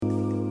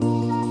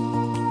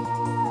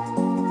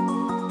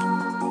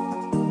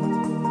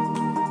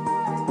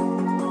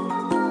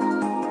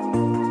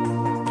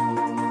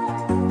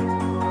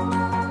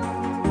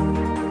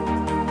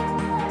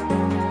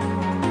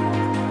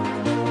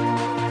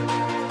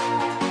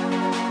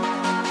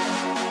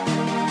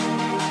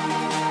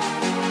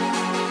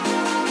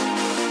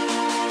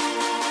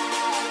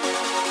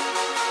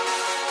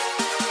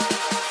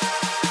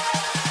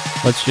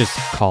Let's just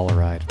call a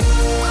ride.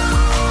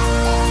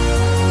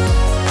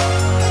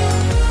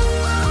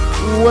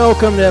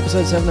 Welcome to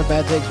episode 7 of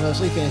Bad Takes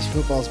Mostly, Fantasy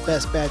Football's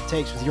best bad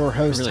takes with your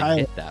host, really Tyler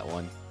hit that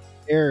one.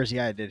 Ayers.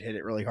 Yeah, I did hit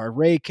it really hard.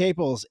 Ray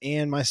Caples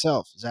and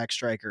myself, Zach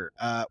Stryker.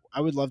 I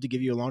would love to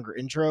give you a longer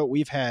intro.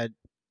 We've had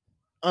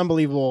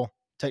unbelievable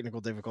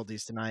technical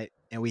difficulties tonight,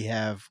 and we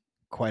have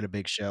quite a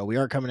big show. We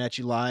aren't coming at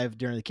you live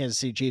during the Kansas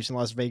City Chiefs and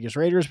Las Vegas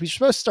Raiders. We're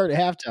supposed to start at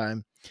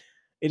halftime.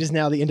 It is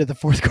now the end of the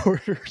fourth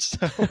quarter,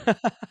 so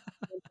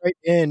right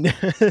into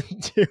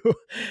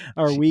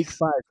our Week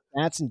 5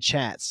 Stats and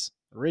Chats,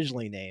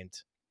 originally named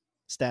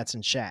Stats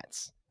and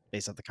Chats,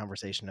 based off the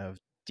conversation of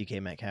DK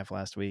Metcalf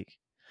last week.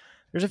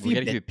 There's a few. We got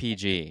to keep it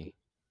PG.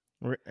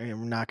 We're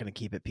not going to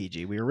keep it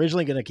PG. We were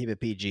originally going to keep it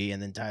PG,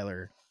 and then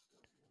Tyler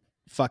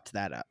fucked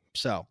that up.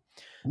 So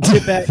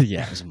sit back,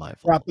 Yeah, it was my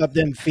fault. prop up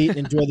them feet, and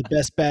enjoy the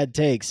best bad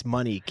takes.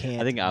 Money can't.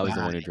 I think I was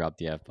the one who buy. dropped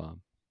the F-bomb.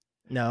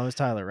 No, it was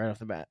Tyler right off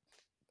the bat.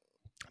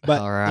 But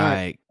All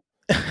right.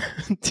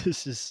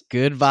 this is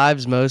Good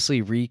vibes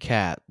mostly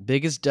recap.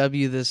 Biggest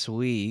W this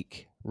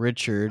week,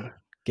 Richard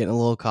getting a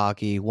little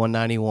cocky,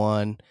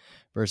 191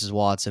 versus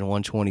Watson,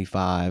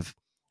 125.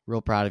 Real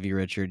proud of you,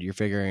 Richard. You're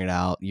figuring it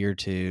out. Year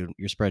 2,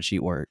 your spreadsheet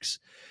works.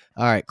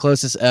 All right,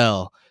 closest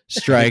L, His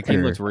team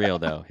Striker. looks real,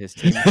 though. His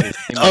team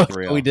Oh, looks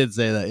real. we did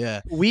say that,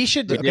 yeah. we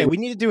should do, We okay. did. We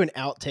need to do an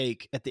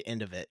outtake at the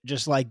end of it.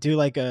 Just like do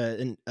like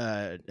an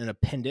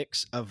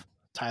appendix of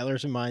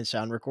Tyler's and mine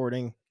sound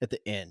recording at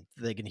the end.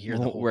 They can hear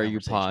the whole Where you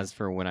conversation. pause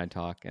for when I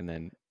talk, and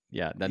then,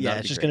 Yeah, that'd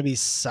it's be just great. going to be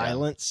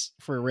silence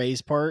for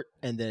Ray's part,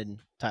 and then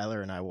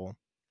Tyler and I will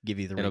give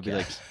you the It'll recap. be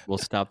like, we'll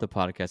stop the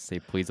podcast, say,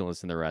 please don't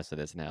listen to the rest of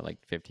this, and have like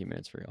 15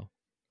 minutes for real.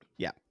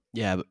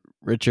 Yeah, but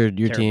Richard,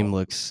 your team Terrible.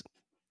 looks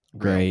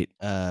great.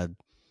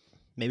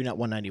 Maybe not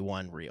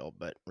 191 real,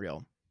 but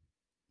real.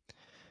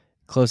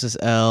 Closest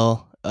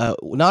L,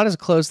 not as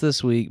close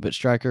this week, but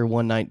Striker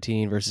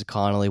 119 versus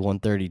Connolly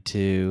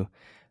 132.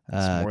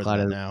 It's more Clyde-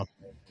 than that now.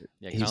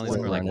 Yeah, He's Conley's still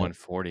over like running.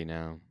 140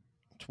 now.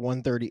 It's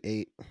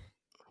 138.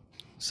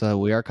 So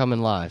we are coming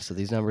live. So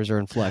these numbers are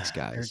in flex,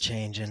 They're guys.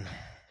 changing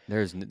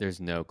There's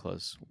no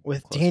close.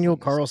 with close Daniel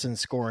ones. Carlson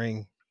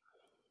scoring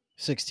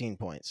 16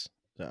 points.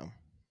 So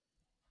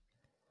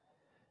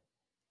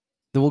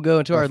Then we'll go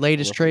into our Roughly,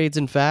 latest roughly. trades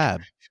and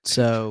fab.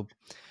 So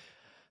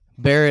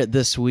Barrett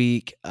this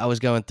week, I was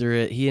going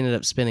through it. He ended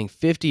up spending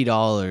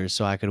 $50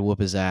 so I could whoop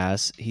his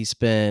ass. He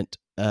spent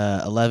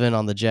 11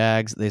 on the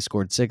Jags. They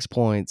scored 6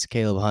 points.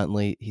 Caleb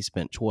Huntley, he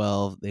spent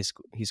 12.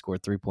 He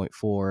scored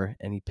 3.4,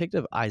 and he picked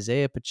up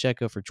Isaiah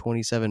Pacheco for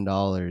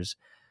 $27,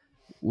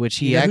 which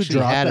he You know who actually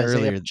dropped had Isaiah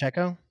earlier.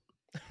 Pacheco?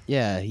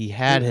 Yeah, he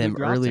had Who him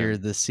dropped earlier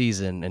him? this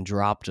season and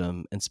dropped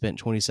him and spent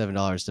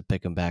 $27 to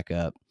pick him back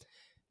up.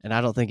 And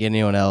I don't think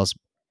anyone else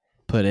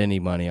put any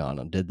money on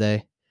him, did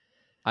they?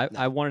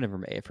 I wanted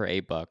him for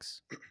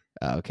 $8.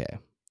 Oh, okay.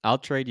 I'll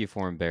trade you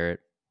for him,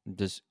 Barrett.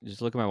 Just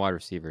look at my wide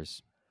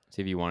receivers.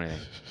 See if you want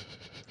anything.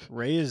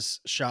 Ray is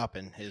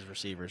shopping his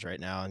receivers right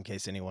now. In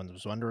case anyone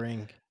was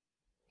wondering,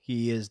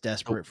 he is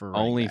desperate for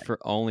running only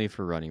back.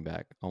 for running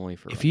back. Only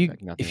for If running you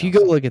back, nothing if you else.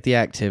 go look at the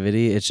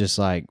activity, it's just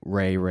like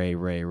Ray,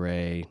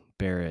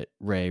 Barrett,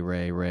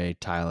 Ray,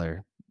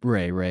 Tyler,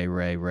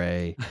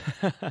 Ray.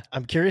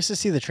 I'm curious to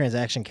see the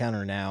transaction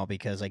counter now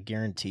because I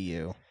guarantee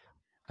you.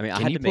 I mean, I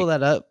Can had you to pull make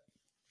that up?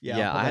 yeah,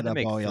 I'll pull I had that to up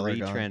make while y'all are 3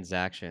 gone.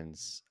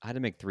 transactions. I had to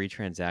make 3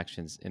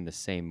 transactions in the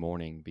same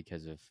morning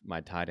because of my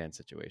tight end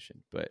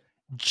situation. But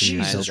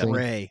Jesus, tilting?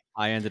 Ray.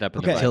 I ended up in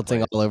Okay. the right Tilting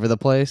place. all over the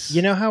place.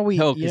 You know how No, you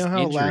know 'cause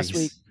how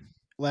injuries.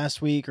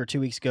 last week or 2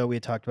 weeks ago we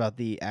had talked about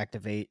the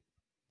activate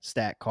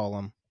stat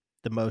column,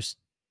 the most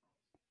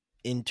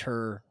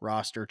inter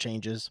roster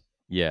changes.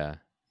 Yeah,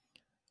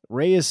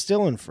 Ray is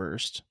still in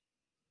first,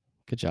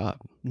 Good job.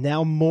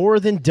 now more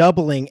than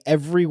doubling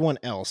everyone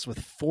else with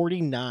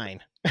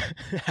 49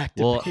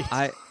 well,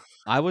 activates.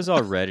 I was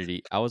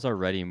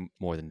already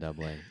more than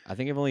doubling. I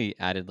think I've only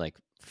added like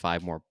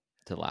 5 more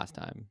to last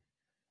time.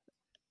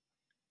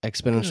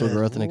 Exponential Good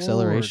growth and Lord.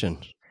 acceleration.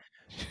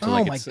 So, Oh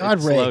like, my it's God,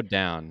 Ray. slowed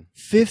down.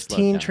 It's slowed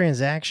 15 down.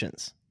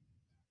 transactions.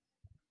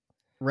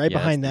 Right Yeah,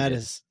 behind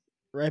that's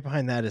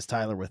that is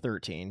Tyler with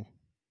 13,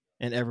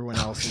 and everyone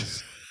else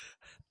is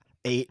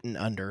 8 and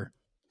under.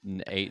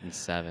 8 and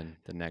 7.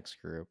 The next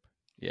group.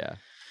 Yeah.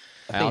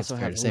 I think it's also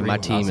fair have to say three- my I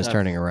team also is have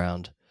turning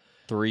around.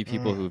 3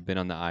 people Mm. who've been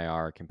on the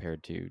IR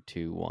compared to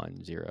 2,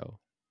 1, 0.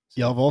 So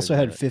Y'all have also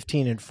there's had that.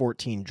 15 and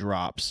 14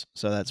 drops,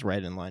 so that's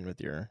right in line with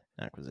your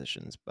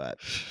acquisitions. But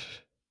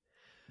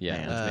Yeah,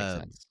 Man. that makes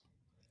sense.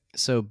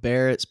 So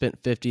Barrett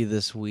spent 50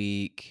 this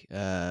week.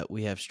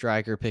 We have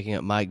Stryker picking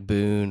up Mike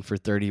Boone for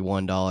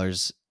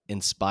 $31 in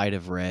spite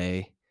of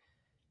Ray.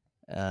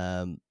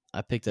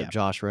 I picked up Yeah.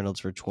 Josh Reynolds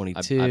for I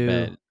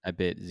 22.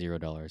 bet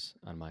 $0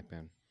 on Mike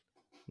Boone.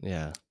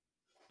 Yeah.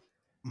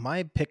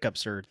 my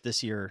pickups are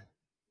this year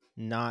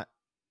not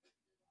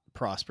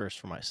prosperous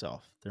for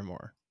myself. They're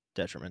more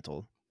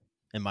detrimental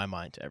in my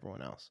mind to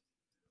everyone else.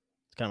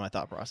 It's kind of my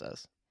thought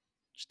process.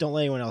 Just don't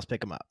let anyone else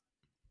pick them up.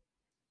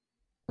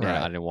 Yeah,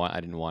 Right. I didn't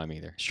want him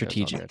either. So it's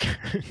all Strategic.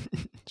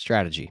 good.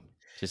 Strategy.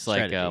 Just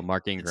like Strategy.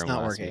 Mark Ingram It's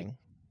not last working. week.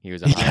 He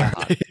was a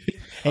hot.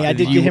 Hey, I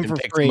did You get him went for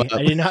and picked him free.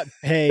 I up. did not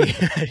pay.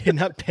 I did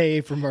not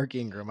pay for Mark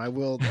Ingram. I'll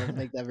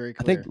make that very I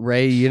clear. think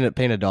Ray, you ended up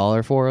paying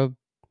 $1 for him.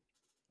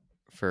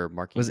 For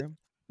Mark Was it- Ingram?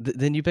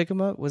 Didn't you pick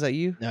him up? Was that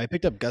you? No, I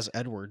picked up Gus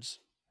Edwards.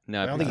 No,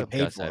 I I don't picked think up he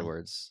paid Gus for him.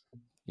 Edwards.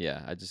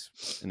 Yeah, I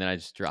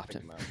just dropped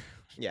Pick him. him up.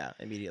 Yeah,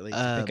 immediately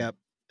to pick Um, up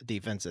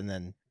defense and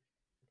then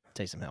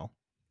Taysom Hill.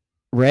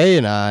 Ray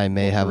and I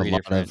may Well, have a 3 lot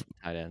different of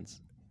tight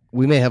ends.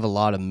 we may have a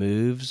lot of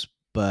moves,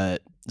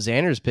 but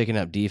Xander's picking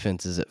up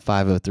defenses at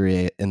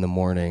 5:03 in the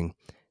morning,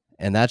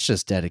 and that's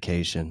just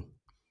dedication.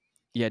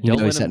 Yeah, You know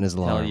don't he's let setting him his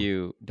tell alarm.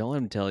 you. Don't let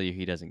him tell you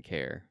he doesn't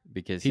care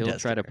because He he'll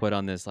does try to care. put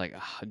on this like,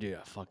 dude,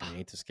 I fucking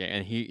hate this game,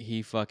 and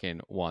he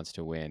fucking wants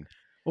to win.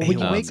 Well, when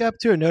you Um, wake up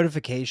to a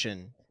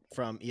notification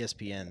from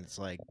ESPN, it's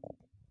like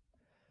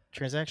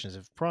transactions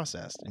have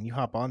processed, and you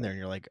hop on there and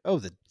you're like, "Oh,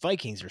 the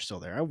Vikings are still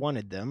there. I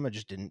wanted them. I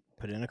just didn't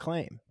put in a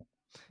claim."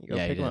 You go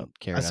Yeah, pick you them up. didn't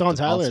care I enough saw on to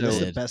Tyler. also This is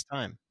the bid. best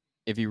time.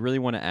 If you really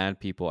want to add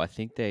people, I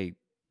think they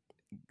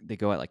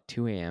go at like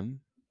 2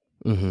 a.m.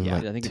 Mhm, Yeah, I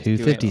like think it's 2 a.m.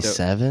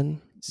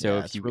 2:57. So Yeah,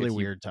 if it's you really if you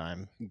weird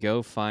time.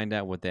 go find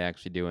out what they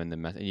actually do in the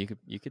mess, and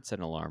you could set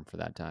an alarm for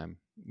that time.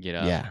 Get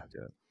up. Yeah,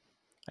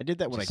 I did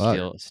that when I Just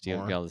cared steal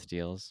more. get all the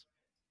steals.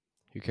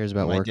 who cares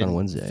about When I work on didn't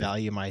Wednesday?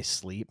 value my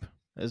sleep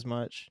as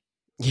much.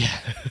 Yeah.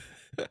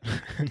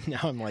 Now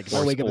I'm like, if I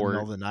Or- wake up in the or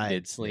middle of the night,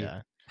 did sleep.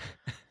 Yeah.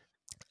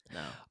 No,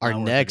 Our not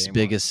worth it next anymore.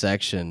 biggest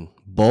section,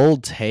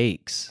 bold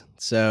takes.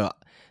 So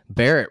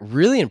Barrett,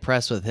 really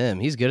impressed with him.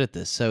 He's good at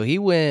this. So he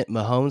went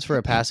Mahomes for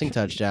a passing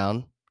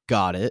touchdown,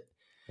 got it.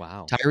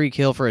 Wow. Tyreek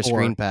Hill for a Four.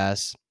 screen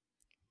pass,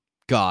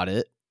 got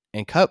it.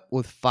 And Cup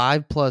with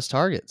 5+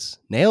 targets.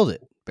 Nailed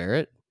it,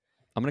 Barrett.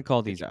 I'm gonna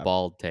call Good these job.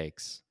 bald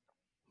takes.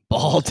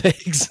 Ball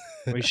takes.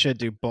 We should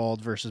do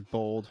bald versus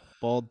bold.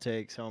 Bald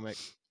takes Homick.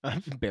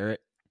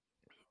 Barrett.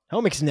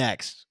 Homick's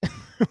next.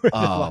 With a Oh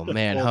lot of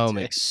man, bold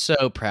Homick, takes.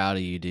 so proud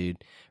of you,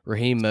 dude.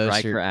 Raheem Stryker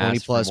Mostert, 20 asked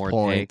for plus more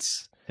points.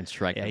 takes, and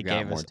Striker Yeah, he got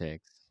gave more us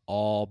takes.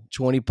 all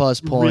 20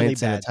 plus really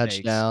points and a bad takes.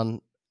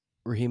 touchdown.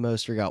 Raheem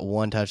Mostert got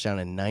 1 touchdown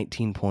and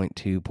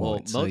 19.2 Well,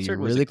 points. So you're Mozart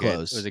was really a good,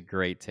 close. was a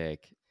great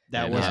take.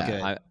 That And, was Yeah.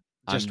 good.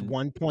 Just I'm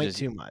 1 point just-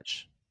 too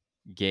much.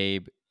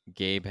 Gabe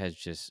has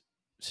just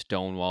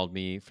stonewalled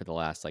me for the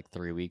last like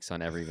 3 weeks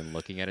on ever even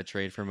looking at a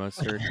trade for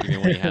Mostert.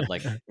 Even when he had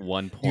like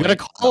 1 point, You gotta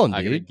call him,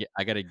 I gotta dude.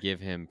 I gotta give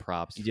him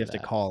props. You for have to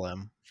that, call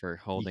him. for You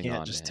holding can't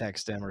on. just to him.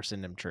 text him or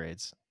send him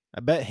trades.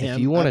 I bet him.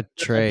 you wanna I bet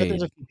there's a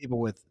trade- few people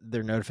with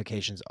their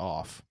notifications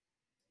off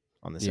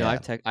on this. No,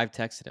 Yeah. I've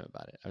texted him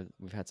about it.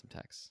 We've had some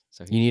texts.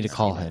 So You need to he's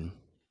call seen it. him.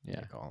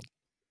 Yeah, Call him.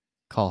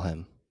 Call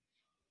him.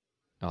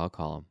 oh, I'll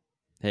call him.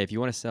 Hey, if you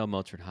want to sell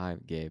Mozart high,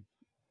 Gabe,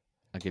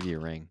 I'll give you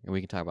a ring, and we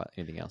can talk about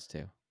anything else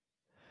too.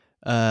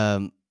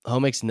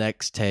 Homick's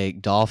next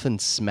take,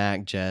 Dolphins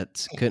smack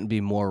Jets. Couldn't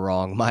be more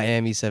wrong.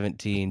 Miami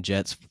 17,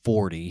 Jets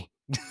 40.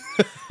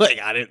 Like,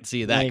 I didn't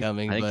see that Like,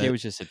 coming. I think but, it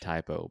was just a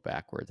typo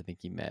backwards. I think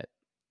he met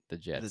the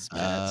Jets. The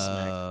Jets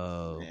smacked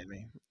Oh.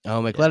 Miami.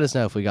 Homick, let us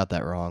know if we got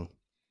that wrong.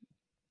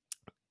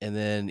 And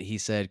then he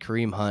said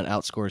Kareem Hunt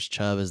outscores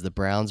Chubb as the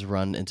Browns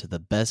run into the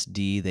best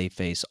D they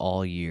face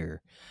all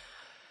year.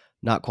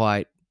 Not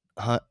quite.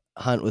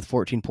 Hunt with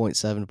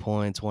 14.7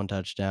 points, 1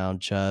 touchdown.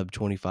 Chubb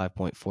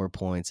 25.4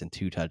 points and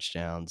 2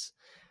 touchdowns.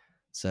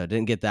 So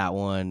didn't get that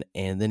one.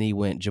 And then he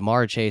went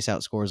Jamar Chase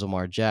outscores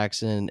Lamar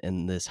Jackson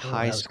in this Oh, that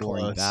high was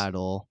scoring close.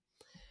 battle.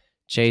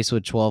 Chase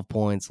with 12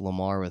 points,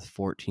 Lamar with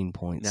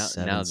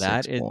 14.7. Now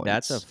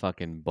that's a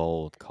fucking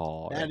bold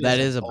call. That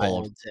is a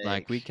bold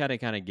Like we kind of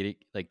get it.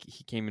 Like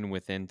he came in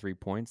within 3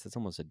 points. That's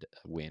almost a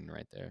win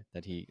right there.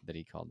 That he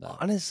called that.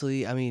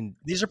 Honestly, I mean,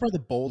 These are probably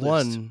the boldest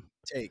one,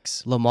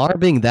 takes. Lamar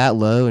being that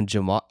low and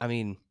Jamar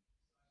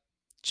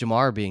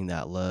being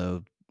that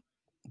low,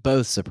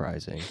 both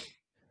surprising.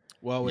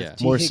 Well, with Yeah.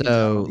 T. More Higgins so out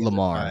on the other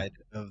Lamar. side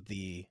of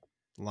the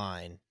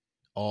line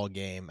all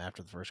game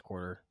after the first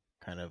quarter,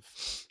 kind of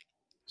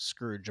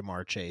screwed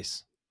Jamar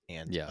Chase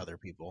and Yeah. other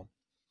people.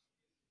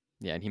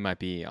 Yeah, and he might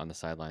be on the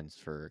sidelines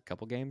for a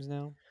couple games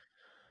now.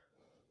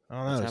 I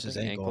don't What's know. It's his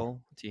happening?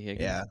 ankle. T.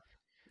 Higgins. Yeah,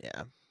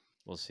 yeah.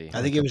 We'll see.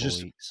 I think it was Couple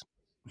just weeks.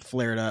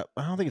 flared up.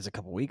 I don't think it's a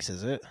couple weeks,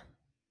 is it?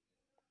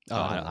 Oh,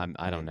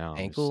 I don't know.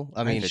 Ankle.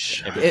 I I mean, If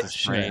sh- it's I a should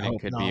sprain, hope it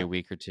could be a not.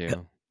 week or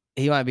two.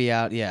 he might be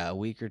out. Yeah, a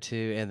week or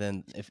two, and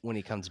then when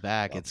he comes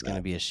back, Love it's going to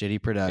that. be a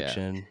shitty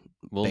production.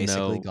 We'll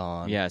basically know.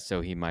 gone. Yeah,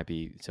 so he might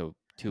be. So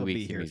 2 He'll be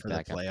weeks here and he's for the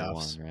back after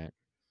playoffs. 1, right?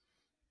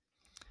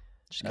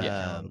 Just get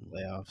down to the Um,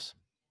 playoffs.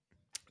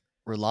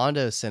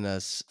 Rolando sent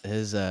us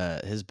his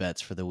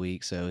bets for the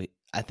week. So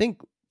I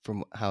think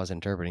from how I was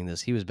interpreting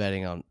this, he was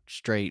betting on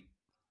straight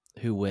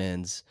who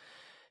wins.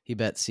 He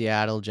bet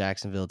Seattle,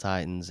 Jacksonville,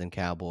 Titans, and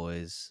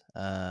Cowboys.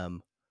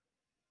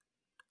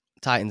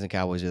 Titans and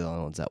Cowboys are the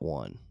only ones that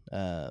won.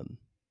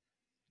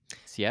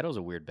 Seattle's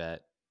a weird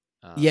bet.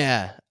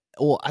 Yeah.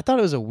 Well, I thought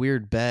it was a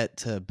weird bet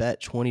to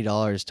bet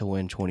 $20 to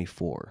win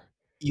 24.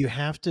 You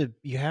have to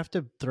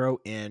throw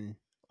in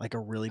like a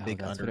really Oh, big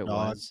that's what it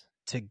underdog was.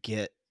 to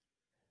get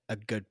a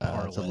good To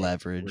parlay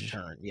leverage.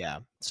 return. Yeah.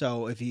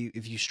 So if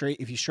you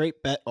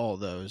straight bet all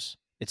those,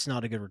 it's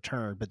not a good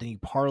return. But then you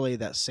parlay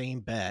that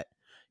same bet,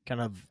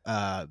 kind of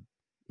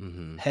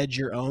Mm-hmm. hedge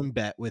your own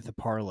bet with a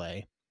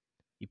parlay.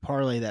 You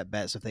parlay that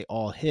bet, so if they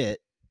all hit,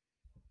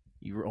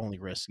 you only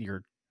risk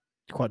you're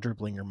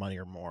quadrupling your money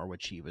or more,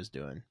 which he was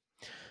doing.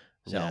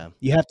 So Yeah.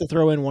 you have to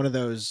throw in one of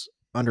those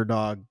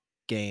underdog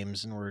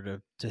games in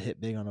order to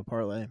hit big on a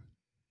parlay.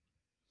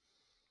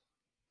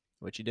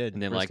 Which he did.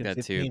 And they like Risking that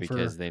too 15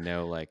 because for they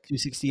know like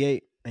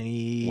 268, and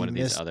he one of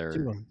these missed two of other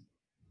them.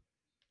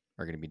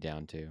 are going to be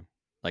down too.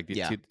 Like the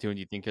Yeah. two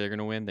you think they're going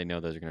to win, they know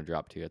those are going to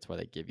drop too. That's why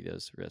they give you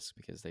those risks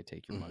because they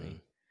take your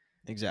money.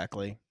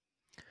 Exactly.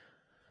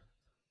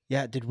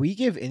 Yeah. Did we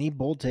give any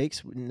bold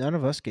takes? None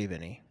of us gave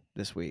any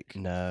this week.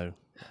 No,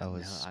 I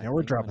was. I Now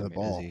we're think I might dropping have the made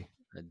ball. busy.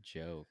 a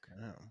joke,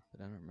 Oh.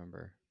 but I don't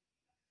remember.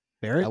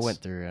 Barrett's? I went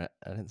through it.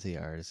 I didn't see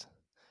ours.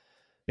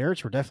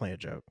 Barrett's were definitely a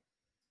joke.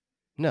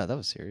 No, that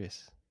was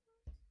serious.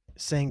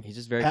 Saying He's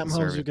just very Pat Mahomes was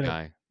conservative gonna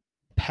guy.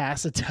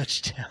 pass a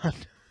touchdown.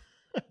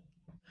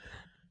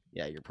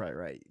 Yeah, you're probably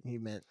right. He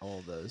meant all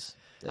of those.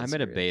 I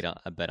made a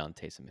bet on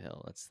Taysom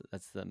Hill.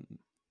 That's the.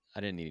 I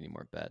didn't need any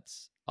more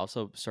bets.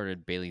 Also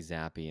started Bailey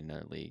Zappi in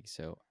another league,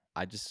 so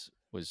I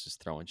was just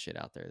throwing shit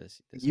out there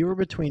this You were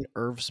week. between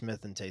Irv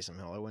Smith and Taysom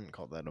Hill. I wouldn't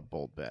call that a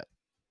bold bet.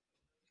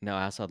 No,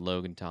 I also had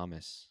Logan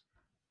Thomas.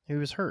 He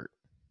was hurt.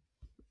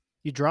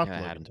 You dropped Yeah,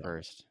 I Logan had him Thomas.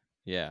 first.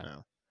 Yeah,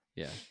 No.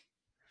 yeah.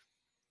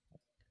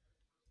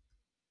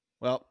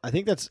 Well, I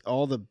think that's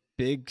all the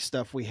big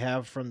stuff we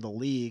have from the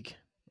league.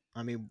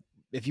 I mean,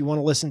 if you want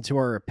to listen to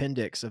our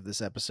appendix of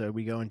this episode,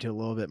 we go into a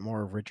little bit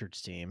more of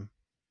Richard's team.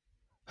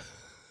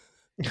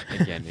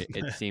 Again,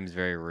 it seems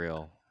very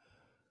real.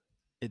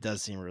 It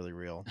does seem really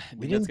real. I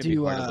We think that's didn't gonna be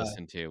do. hard to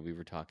listen to. We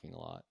were talking a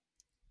lot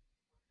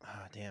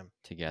Damn. I mean,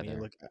 together.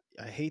 look,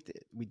 I hate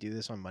that we do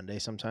this on Monday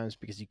sometimes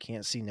because you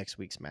can't see next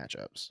week's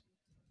matchups.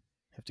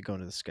 You have to go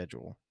into the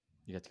schedule.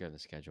 You have to go to the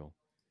schedule.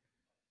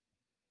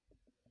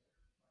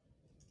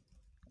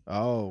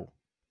 Oh,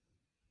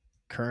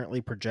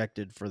 currently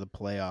projected for the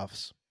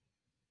playoffs.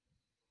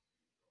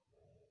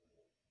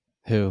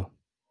 Who?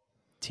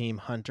 Team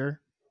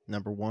Hunter,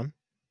 number 1,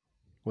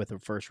 with a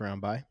first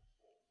round bye.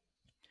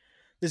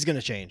 This is going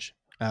to change.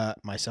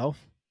 Myself,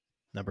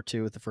 number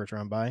 2 with the first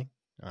round bye.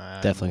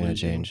 Definitely going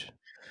to change.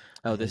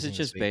 Oh, I'm this is losing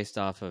just week. based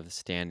off of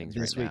standings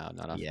This right week, now,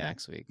 not off yeah,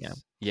 next week's. yeah.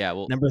 Yeah,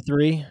 well, Number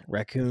 3,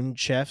 Raccoon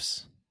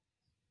Chefs.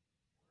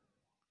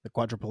 The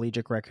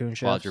quadriplegic Raccoon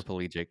Chefs.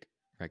 quadriplegic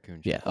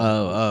raccoon. Yeah. Chef.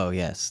 Oh,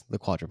 yes. The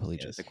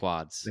quadriplegic. Yes. The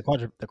quads.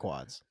 The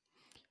quads.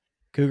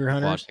 Cougar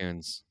Hunters.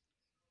 Quadcoons.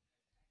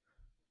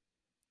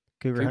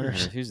 Cougar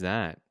Hunters. Who's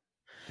that?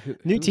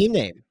 New team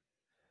name.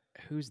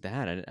 Who's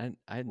that? I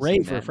hadn't Ray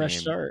seen for a that fresh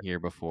name start. here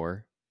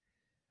before.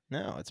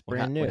 No, it's What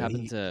brand new. What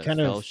happened He to kind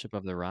of Fellowship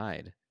of the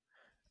Ride?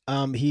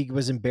 he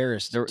was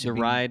embarrassed. The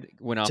ride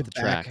went off to the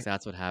back- tracks.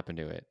 That's what happened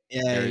to it.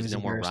 Yeah, There he is was no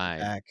more embarrassed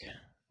to ride. back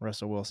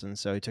Russell Wilson,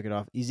 so he took it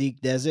off.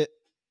 Zeke Desert,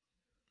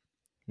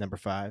 number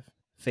 5,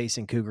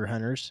 facing Cougar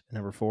Hunters,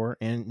 number 4,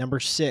 and number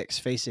 6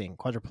 facing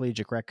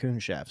quadriplegic Raccoon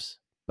Chefs,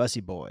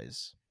 Bussy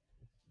Boys.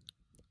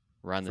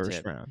 We're on the First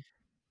tip. round.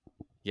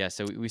 Yeah,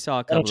 so we saw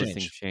a That'll couple of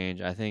things change.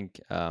 change. I think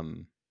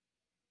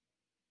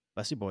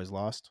Bussy Boys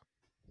lost,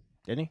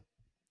 didn't he?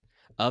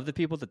 of the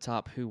people at the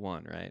top, who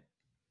won, right?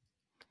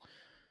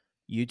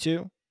 You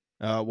two?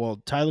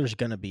 Well, Tyler's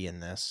gonna be in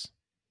this.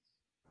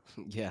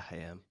 Yeah, I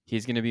am.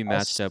 He's going to be I'll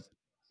matched s- up.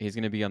 He's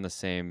going to be on the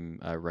same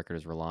record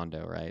as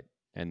Rolando, right?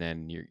 And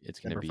then it's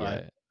going to Number be 5. a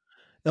It'll it's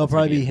gonna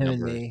probably be be a him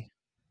number- and me.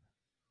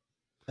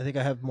 I think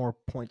I have more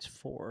points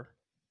for,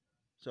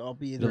 so I'll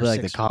be It'll either be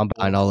like the 6 or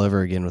combine all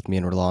over again with me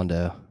and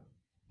Rolando,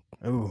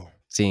 4. Ooh.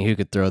 seeing who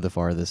could throw the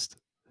farthest.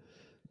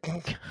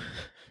 But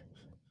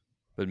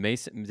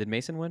did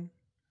Mason win?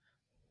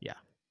 Yeah.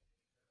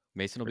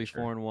 Mason will For be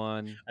sure.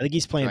 4-1. I think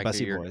he's playing Striker,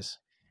 Bussy you're- Boys.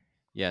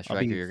 Yeah, I'll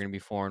Striker, be- you're going to be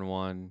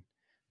 4-1.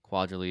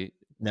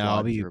 No,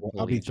 I'll be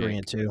Quadriplegic.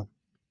 3-2.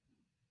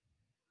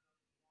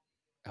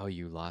 Oh,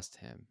 you lost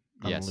him.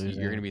 I'm Yes, you're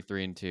going to losing. be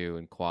 3-2,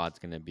 and Quad's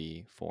going to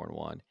be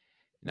 4-1.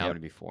 Now I'm Yep. going to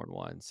be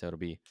 4-1. So it'll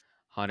be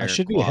Hunter. I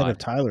should be ahead of Quad.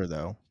 Tyler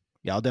though.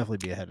 Yeah, I'll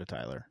definitely be ahead of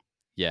Tyler.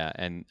 Yeah,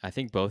 and I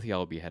think both of y'all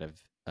will be ahead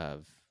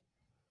of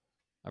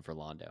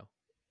Rolando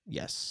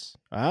Yes.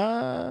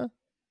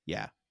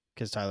 Yeah,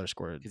 because Tyler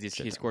scored. because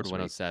shit he ton scored this week.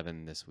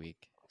 107 this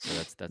week. So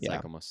that's Yeah.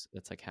 like almost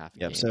half a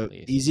Yep. game So at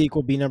least. Ezek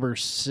will be number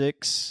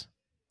 6,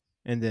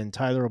 and then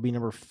Tyler will be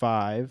number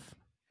 5.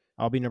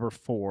 I'll be number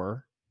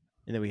 4,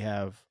 and then we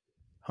have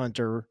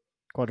Hunter,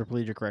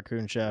 quadriplegic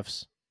Raccoon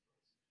Chefs,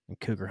 and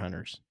Cougar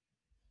Hunters.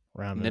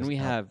 And then we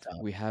have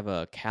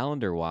a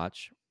calendar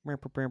watch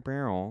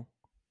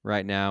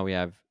right now. We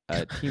have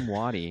Team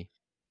Wadi,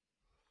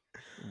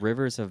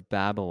 Rivers of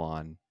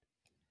Babylon,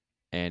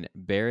 and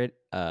Barrett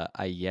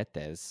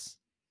Ayetes,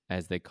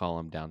 as they call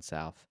him down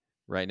south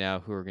right now,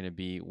 who are going to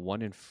be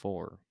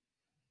 1-4.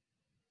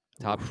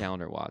 Top Oof.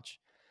 calendar watch.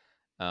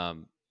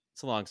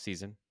 It's a long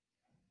season.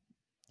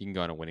 You can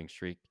go on a winning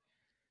streak.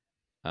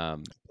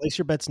 Place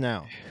your bets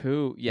now.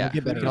 Who get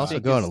who better do You you can also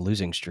think go on is- a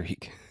losing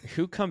streak.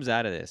 who comes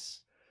out of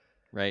this,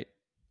 right?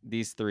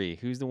 These 3.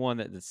 Who's the one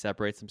that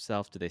separates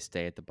himself? Do they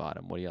stay at the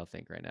bottom? What do y'all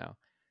think right now?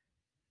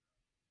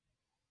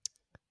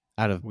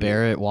 Out of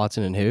Barrett,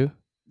 Watson, and who?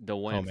 The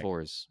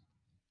 1-4s.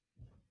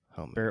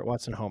 Barrett,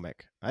 Watson,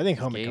 Homick. I think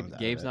Homick comes out.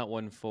 Gabe's not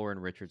 1-4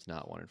 and Richard's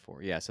not 1-4.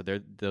 Yeah, so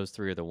those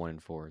three are the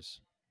 1-4s.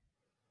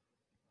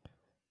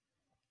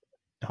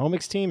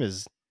 Homick's team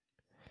is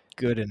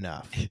good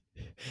enough.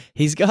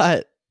 He's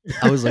got.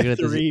 I was looking at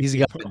this. He's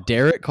got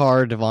Derek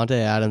Carr, Devontae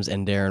Adams,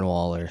 and Darren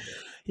Waller.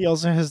 He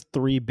also has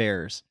 3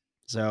 Bears.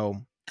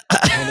 So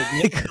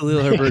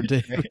Khalil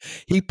Herbert,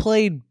 he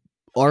played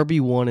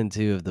RB1 and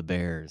 2 of the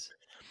Bears.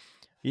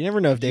 You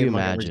never know if David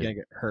Montgomery's going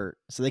to get hurt.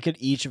 So they could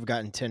each have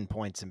gotten 10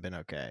 points and been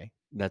okay.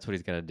 That's what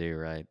he's going to do,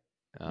 right?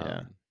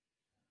 Yeah.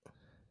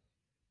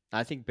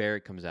 I think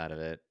Barrett comes out of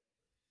it.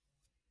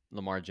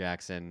 Lamar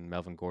Jackson,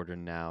 Melvin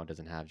Gordon now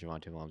doesn't have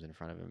Javonte Williams in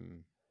front of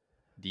him.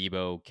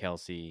 Debo,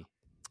 Kelsey.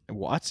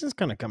 Watson's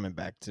kind of coming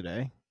back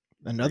today.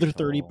 Another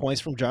 30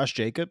 points from Josh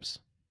Jacobs.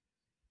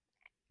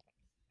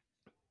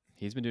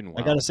 He's been doing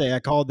well. I got to say, I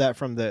called that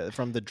from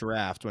the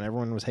draft when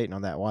everyone was hating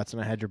on that. Watson,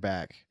 I had your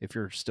back if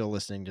you're still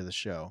listening to the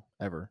show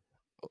ever.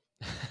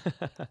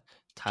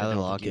 Tyler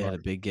Lockett had a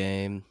big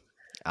game.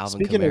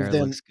 Alvin Kamara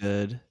looks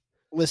good.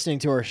 Listening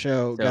to our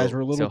show, guys, we're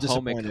a little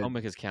disappointed.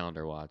 Homick is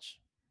calendar watch.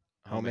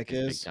 Homick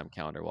is big time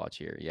calendar watch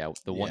here. Yeah,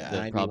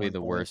 probably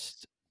the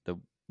worst, the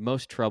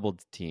most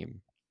troubled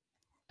team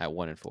at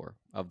 1-4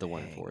 of the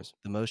 1-4s.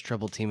 The most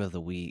troubled team of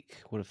the week.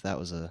 What if that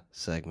was a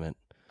segment?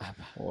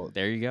 Well,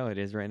 there you go. It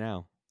is right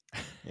now.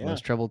 Yeah.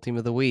 Most troubled team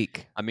of the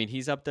week. I mean,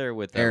 he's up there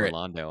with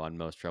Orlando on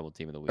most troubled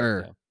team of the week.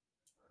 Yeah.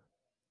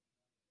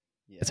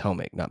 It's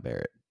Homick, not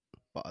Barrett.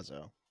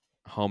 Bazo.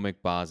 Homick,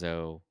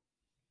 Bazo,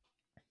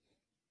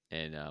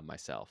 and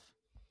myself.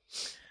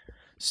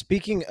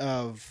 Speaking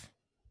of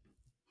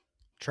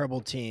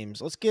troubled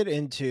teams, let's get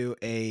into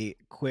a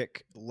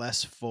quick,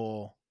 less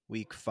full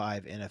Week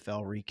 5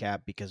 NFL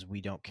recap because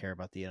we don't care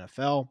about the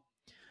NFL.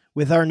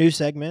 With our new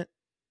segment,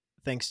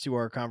 thanks to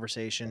our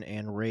conversation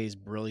and Ray's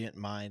brilliant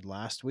mind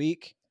last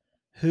week,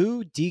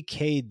 who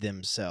DK'd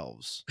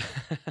themselves?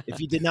 If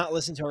you did not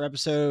listen to our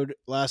episode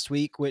last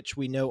week, which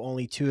we know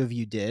only 2 of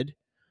you did,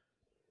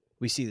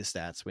 we see the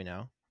stats, we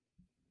know.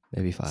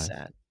 Maybe 5. It's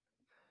sad.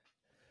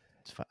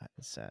 It's 5.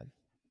 It's sad.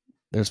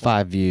 There's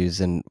 5 views,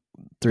 and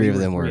 3 of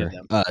them were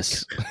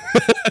us.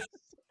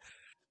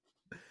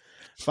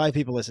 5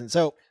 people listened.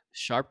 So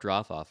sharp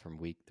drop off from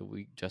the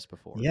week just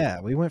before. Yeah,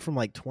 we went from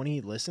like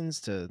 20 listens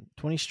to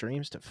 20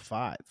 streams to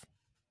 5.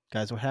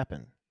 Guys, what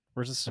happened?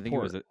 Where's the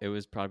support? I think it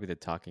was probably the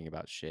talking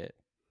about shit.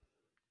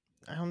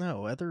 I don't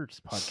know. Other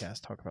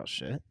podcasts talk about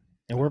shit,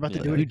 and we're about to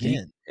do it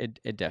again.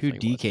 It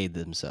definitely who DK'd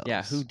themselves.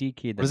 Yeah, who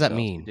DK'd themselves? What does that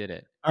mean? Who did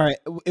it? All right,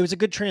 it was a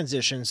good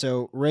transition.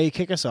 So Ray,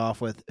 kick us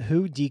off with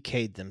who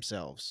DK'd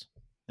themselves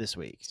this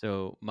week.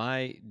 So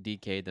my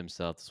DK'd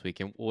themselves this week,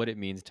 and what it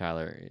means,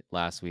 Tyler.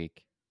 Last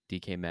week,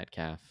 DK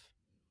Metcalf,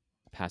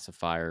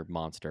 pacifier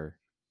monster,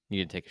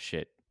 needed to take a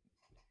shit.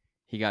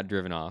 He got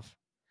driven off.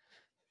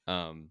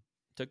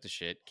 Took the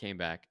shit, came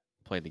back,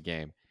 played the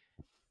game.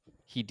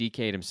 He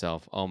DK'd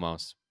himself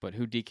almost, but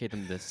who DK'd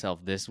himself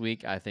this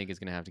week, I think, is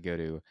going to have to go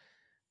to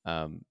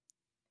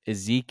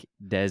Ezek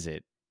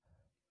Desert,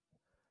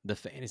 the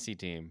fantasy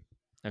team.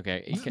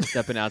 Okay, he can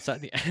stepping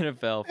outside the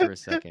NFL for a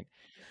second.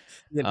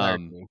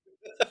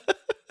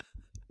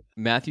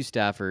 Matthew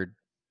Stafford,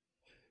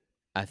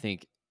 I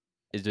think,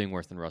 is doing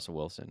worse than Russell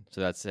Wilson,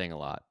 so that's saying a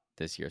lot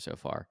this year so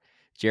far.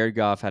 Jared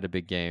Goff had a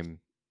big game.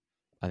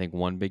 I think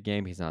one big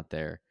game. He's not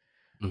there.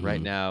 Mm-hmm.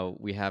 Right now,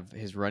 we have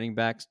his running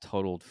backs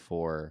totaled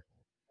for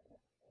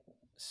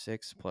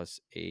 6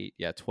 + 8.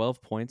 Yeah,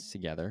 12 points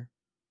together.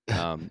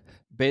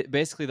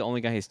 Basically, the only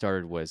guy he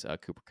started was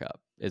Cooper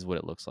Kupp, is what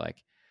it looks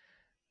like.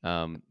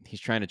 He's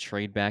trying to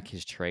trade back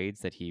his trades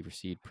that he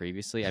received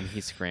previously. I mean,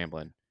 he's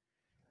scrambling.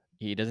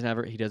 He doesn't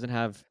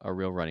have a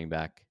real running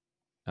back.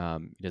 He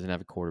doesn't have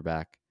a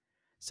quarterback.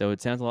 So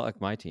it sounds a lot like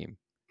my team.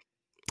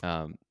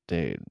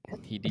 Dude,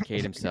 he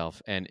DK'd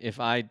himself, and if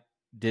I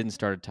didn't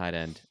start a tight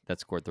end that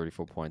scored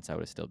 34 points, I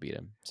would have still beat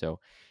him. So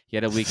he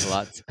had a week a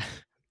lot.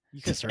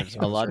 You could start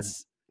a lot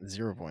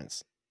 0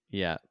 points.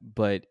 Yeah,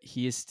 but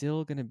he is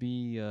still going to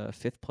be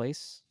 5th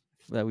place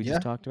that we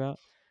just talked about.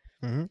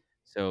 Mm-hmm.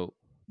 So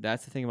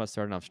that's the thing about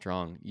starting off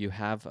strong. You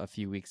have a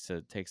few weeks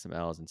to take some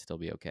L's and still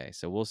be okay.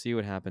 So we'll see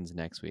what happens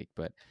next week.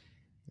 But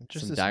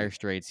just some dire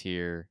straits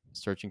here,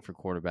 searching for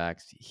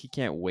quarterbacks. He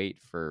can't wait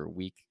for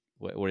week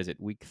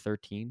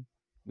 13,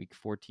 week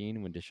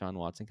 14 when Deshaun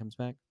Watson comes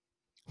back.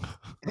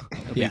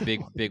 It'll be a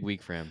big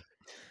week for him.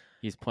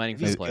 He's planning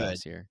for the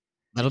playoffs here.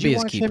 That'll be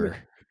his keeper.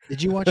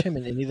 Did you watch him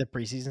in any of the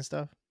preseason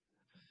stuff?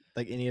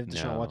 Like any of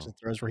Deshaun Watson's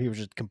throws where he was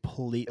just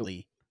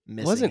completely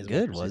missing? It wasn't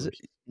good, was it?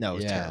 No, it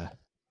was terrible.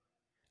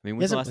 I mean,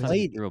 when's the last time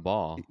he threw a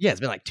ball? Yeah, it's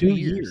been like 2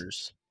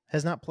 years.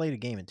 Has not played a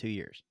game in 2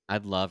 years.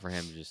 I'd love for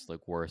him to just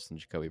look worse than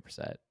Jacoby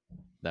Brissett.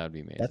 That would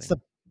be amazing. That's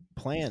the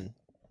plan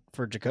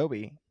for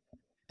Jacoby.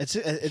 It's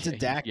a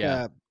Dak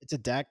it's a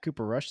Dak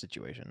Cooper Rush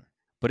situation.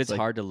 But it's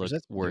hard to look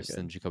worse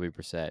than Jacoby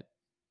Brissett.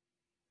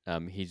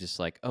 He's just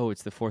like,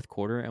 it's the fourth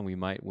quarter and we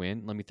might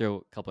win. Let me throw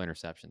a couple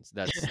interceptions.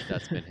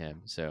 That's been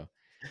him. So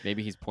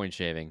maybe he's point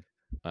shaving.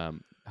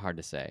 Hard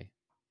to say.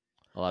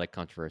 a lot of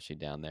controversy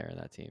down there in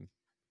that team.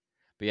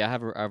 But yeah, I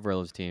have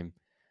Rillo's team.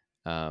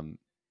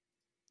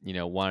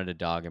 Wanted to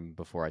dog him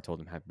before I told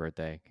him happy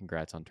birthday.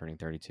 Congrats on turning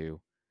 32.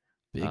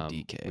 Big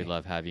DK. We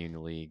love having you in the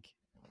league.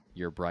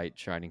 You're a bright,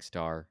 shining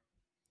star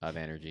of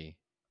energy.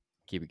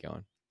 Keep it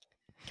going.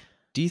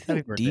 Do you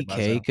think birthday, DK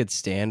Buzzo. could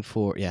stand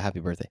for? Yeah, happy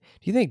birthday.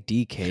 Do you think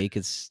DK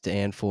could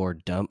stand for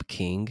Dump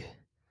King?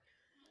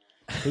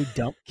 Who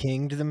dump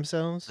kinged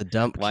themselves? The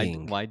Dump Why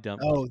King.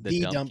 dump? Oh,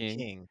 the Dump King?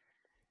 King.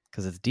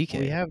 Because it's DK.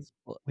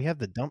 We have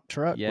the dump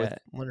truck Yeah, with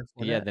Leonard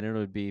Fournette. yeah. Then it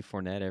would be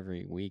Fournette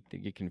every week. They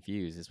get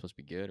confused. It's supposed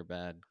to be good or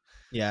bad.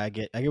 Yeah, I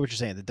get what you're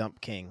saying. The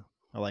dump king.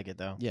 I like it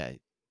though. Yeah,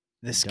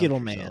 The Skittle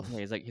Man. yourself.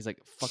 Yeah, he's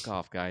like, fuck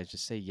off, guys.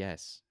 Just say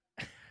yes.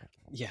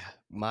 yeah.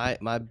 My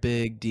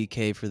big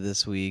DK for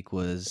this week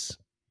was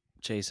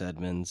Chase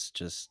Edmonds,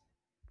 just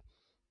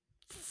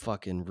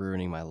fucking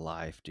ruining my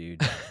life,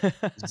 dude.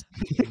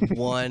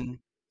 one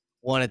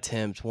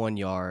attempt, 1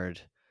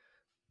 yard,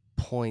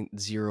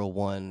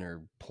 0.01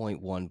 or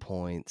 0.1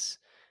 points.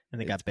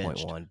 And they got It's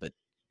benched. 0.1, but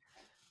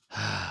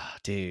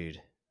dude,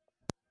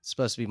 it's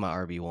supposed to be my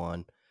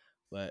RB1,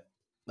 but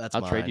that's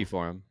I'll mine. trade you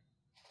for him.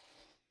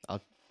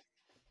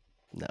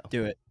 No,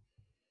 Do it.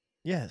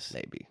 Yes.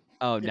 maybe.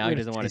 Oh, Get now he rid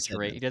of doesn't want Chase to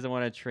trade. Edmonds. He doesn't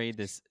want to trade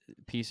this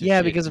piece of Yeah,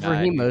 shit because if guy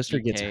Raheem who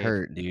Mostert gets DK'd.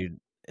 hurt, dude,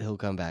 he'll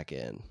come back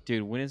in.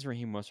 Dude, when has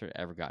Raheem Mostert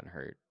ever gotten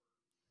hurt?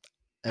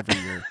 Every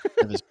year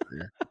of his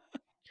career.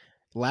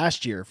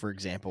 Last year, for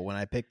example, when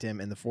I picked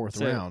him in the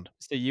fourth round.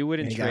 So you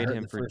wouldn't he got trade hurt in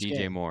him the for first DJ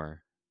game.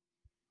 Moore.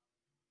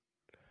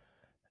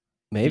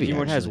 Maybe DJ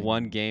Moore has actually.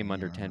 one game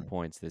under 10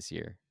 points this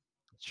year.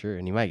 Sure,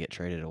 and he might get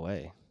traded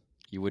away.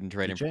 You wouldn't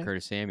trade him for DJ?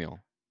 Curtis Samuel.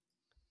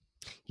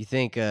 You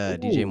think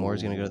DJ Moore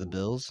is going to go to the Ooh.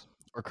 Bills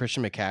or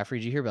Christian McCaffrey?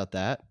 Did you hear about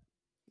that?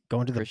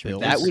 Going to the Christian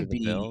Bills. McCaffrey That to would the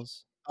be-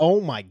 Bills.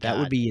 Oh my god. That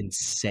would be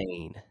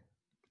insane.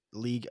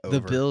 league over.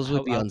 The Bills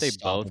would be I hope they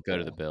unstoppable. both go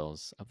to the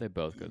Bills. I hope they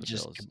both go to the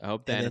Just Bills. I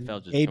hope the and then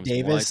NFL just Gabe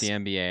becomes more like Davis, the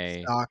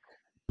NBA. Stock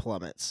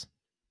plummets.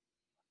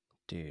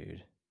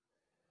 Dude.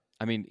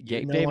 I mean, You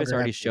Gabe no Davis longer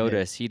already have showed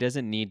DJ. us he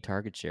doesn't need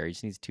target share. He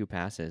just needs 2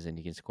 passes and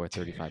he can score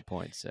 35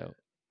 points. So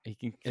he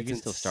can It's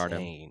still start him.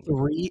 insane.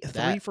 Three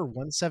That- for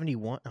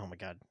 171. Oh my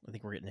god. I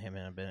think we're getting him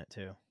in a minute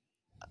too.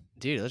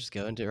 Dude, let's just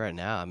go into it right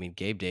now. I mean,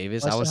 Gabe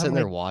Davis. Well, I I was still sitting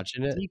have there my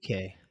watching it.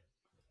 DK.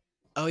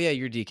 Oh yeah,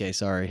 you're DK.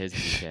 Sorry. His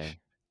DK.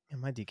 Yeah,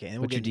 my DK. And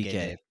What's your get into DK?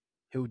 Gabe,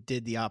 who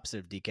did the opposite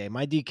of DK.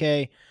 My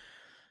DK,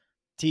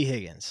 T.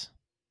 Higgins.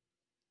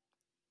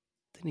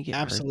 Didn't he get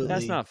Absolutely.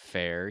 That's not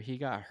fair. He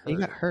got hurt. hurt? He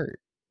got hurt.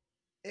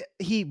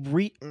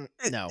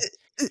 No.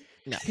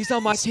 No. He's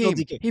on my He's still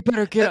team. DK. He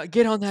better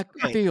get on that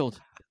Okay. field.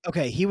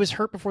 Okay, he was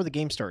hurt before the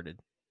game started.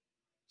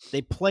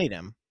 They played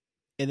him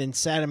and then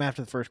sat him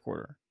after the first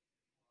quarter.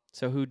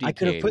 So who I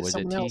could have DK'd? put Was it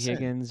someone T. else in.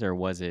 Higgins or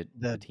was it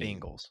The team?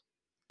 Bengals.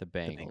 The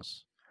Bengals.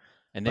 Bengals.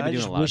 And they've But I been doing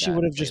just a lot wish of he that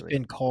would have just lately.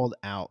 been called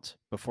out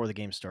before the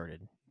game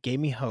started. Gave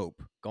me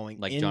hope going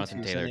like into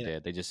Jonathan Taylor Sunday night.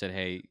 did. They just said,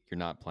 "Hey, you're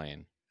not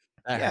playing."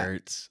 That Yeah.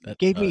 hurts. That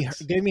Gave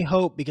sucks. me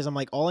hope because I'm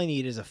like, all I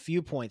need is a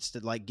few points to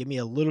like give me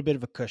a little bit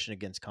of a cushion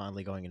against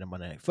Conley going into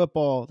Monday Night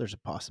Football. There's a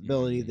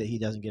possibility that he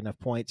doesn't get enough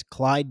points.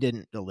 Clyde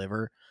didn't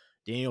deliver.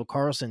 Daniel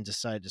Carlson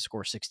decided to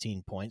score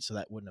 16 points, so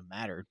that wouldn't have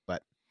mattered.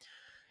 But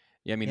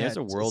Yeah, I mean, Yeah, there's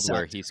a it world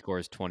where sucked. he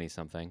scores 20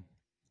 something,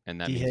 and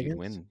that T. means Higgins? you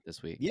win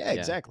this week. yeah,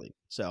 exactly.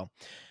 So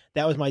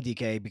that was my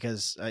DK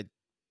because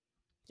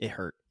it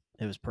hurt.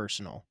 It was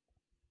personal.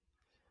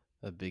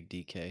 A big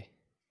DK.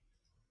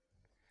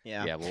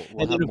 Yeah. Yeah, we'll And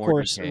have then of more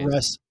course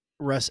DKs.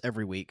 Russ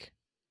every week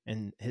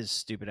in his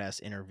stupid ass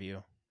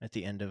interview at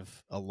the end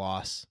of a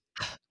loss,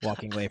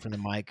 walking away from the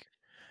mic.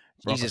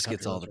 He Broncos just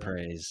gets country all the loves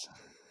praise.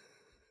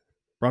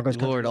 Broncos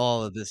country Lord, loves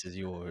all of this is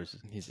yours.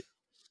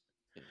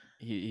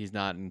 He's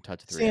not in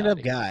touch with stand up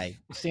reality.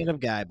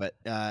 guy, but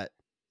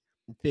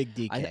big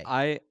DK.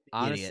 I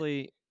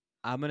honestly,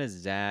 I'm gonna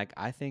Zach.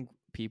 I think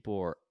people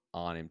are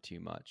on him too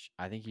much.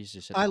 I think he's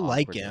just such I an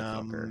like awkward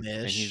motherfucker. And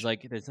him-ish. he's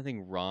like, there's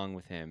nothing wrong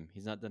with him.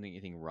 He's not done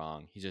anything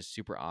wrong. He's just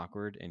super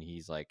awkward, and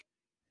he's like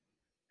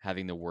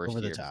having the worst Over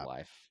the year of his top.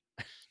 life.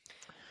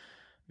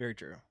 Very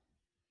true.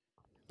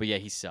 But yeah,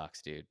 he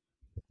sucks, dude.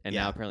 And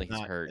Yeah, now apparently he's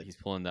not hurt. good. He's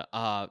pulling the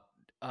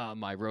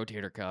my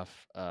rotator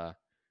cuff.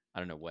 I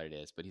don't know what it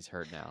is, but he's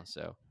hurt now.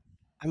 So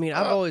I mean,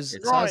 I've always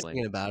It's I was ugly.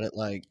 thinking about it.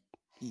 Like,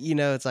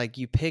 it's like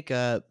you pick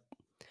up.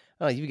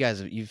 Oh, you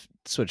guys, you've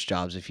switched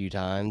jobs a few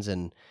times,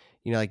 and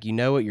like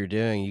what you're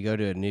doing. You go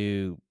to a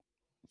new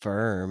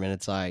firm, and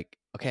it's like,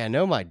 okay, I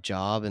know my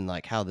job and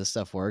like how this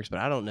stuff works, but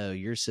I don't know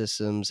your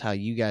systems, how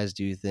you guys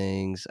do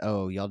things.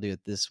 Oh, y'all do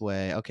it this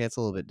way. Okay, it's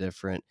a little bit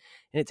different,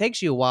 and it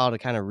takes you a while to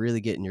kind of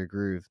really get in your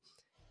groove.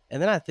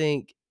 And then I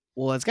think,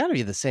 well, it's got to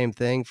be the same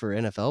thing for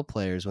NFL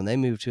players when they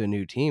move to a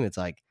new team. It's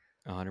like,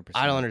 100%.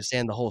 I don't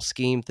understand the whole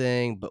scheme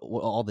thing, but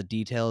all the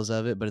details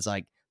of it. But it's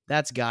like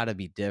that's got to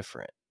be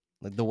different,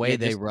 like the way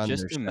they run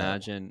just their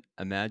show.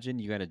 imagine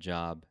you got a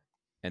job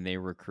and they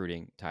were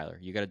recruiting Tyler.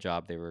 You got a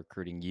job, they were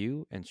recruiting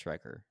you and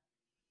Stryker,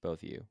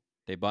 both of you.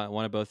 They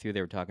wanted both of you.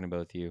 They were talking to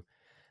both of you.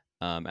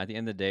 At the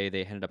end of the day,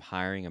 they ended up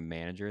hiring a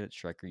manager that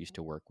Stryker used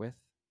to work with,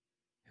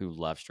 who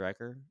loved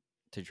Stryker,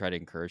 to try to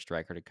encourage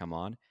Stryker to come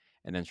on.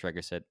 And then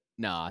Striker said,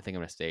 "No, I think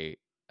I'm gonna stay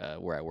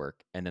where I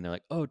work." And then they're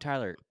like, "Oh,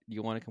 Tyler,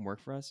 you want to come work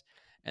for us?"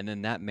 And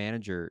then that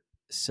manager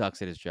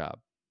sucks at his job.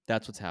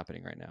 That's what's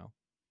happening right now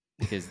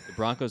because the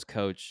Broncos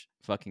coach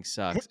fucking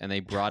sucks, and they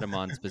brought him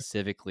on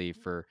specifically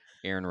for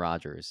Aaron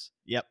Rodgers.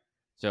 Yep.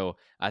 So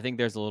I think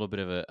there's a little bit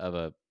of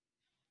a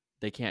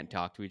they can't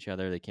talk to each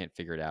other, they can't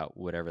figure it out,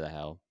 whatever the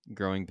hell,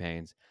 growing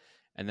pains.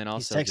 And then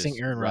also he's texting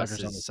just Aaron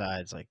Rodgers on the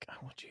sides like, "I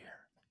want you here."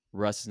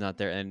 Russ is not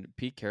there, and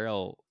Pete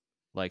Carroll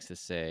likes to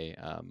say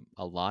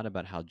a lot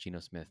about how Geno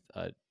Smith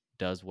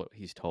does what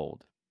he's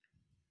told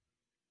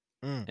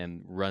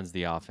and runs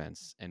the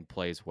offense and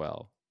plays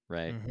well,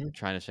 right? Mm-hmm.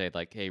 Trying to say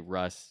like, hey,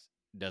 Russ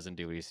doesn't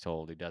do what he's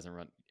told. He doesn't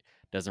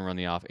run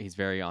the off. He's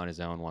very on his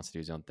own, wants to do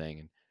his own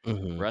thing,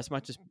 and Russ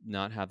might just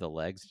not have the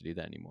legs to do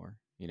that anymore.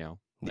 You know,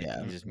 like,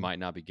 he just might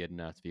not be good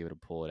enough to be able to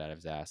pull it out of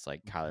his ass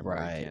like Kyler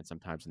Murray can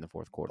sometimes in the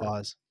fourth quarter.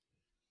 Pause.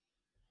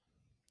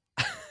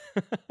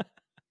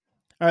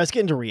 All right, let's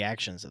get into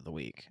reactions of the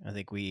week. I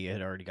think we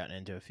had already gotten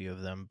into a few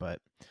of them,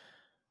 but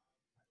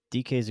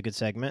DK is a good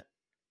segment.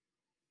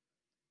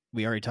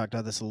 We already talked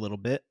about this a little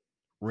bit.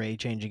 Ray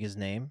changing his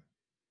name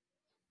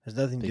has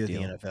nothing to do with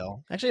the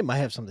NFL. Actually, it might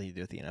have something to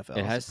do with the NFL.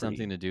 It has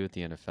something to do with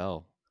the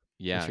NFL.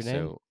 Yeah. What's your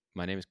name? So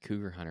my name is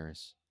Cougar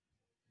Hunters.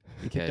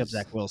 You picked up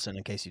Zach Wilson,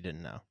 in case you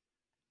didn't know.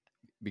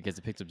 Because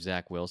it picked up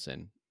Zach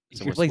Wilson.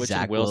 So we're switching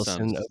Zach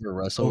Wilson over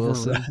Russell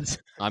Wilson.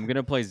 I'm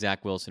gonna play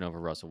Zach Wilson over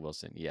Russell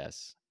Wilson.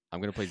 Yes,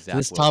 I'm gonna play Zach.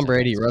 This Tom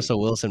Brady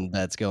Russell Wilson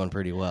bet's going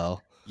pretty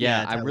well.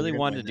 Yeah, I really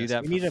wanted to do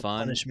that for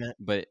fun, punishment.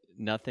 But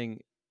nothing.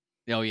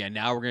 Oh yeah,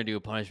 now we're gonna do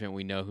a punishment.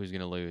 We know who's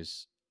gonna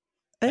lose.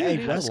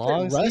 Hey, Russ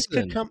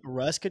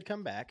could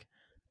come back.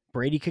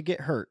 Brady could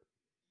get hurt.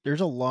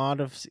 There's a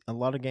lot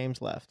of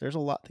games left. There's a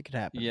lot that could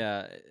happen.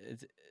 Yeah,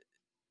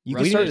 you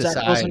can start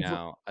Zach Wilson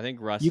now. I think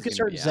Russ. You can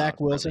start Zach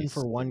Wilson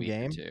for one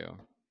game.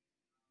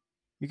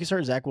 You can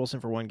start Zach Wilson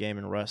for one game,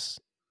 and Russ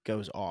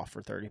goes off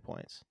for 30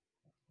 points.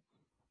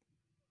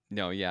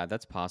 No, yeah,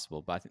 that's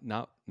possible, but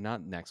not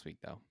next week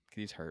though,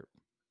 because he's hurt.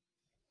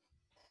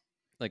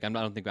 Like I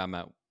don't think I'm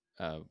at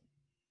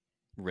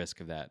risk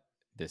of that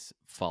this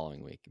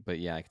following week, but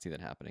yeah, I can see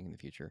that happening in the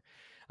future.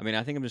 I mean,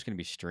 I think I'm just going to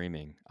be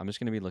streaming. I'm just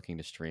going to be looking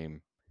to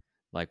stream,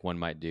 like one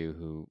might do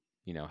who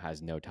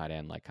has no tight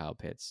end like Kyle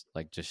Pitts,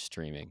 like just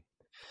streaming.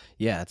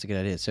 Yeah, that's a good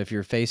idea. So if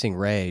you're facing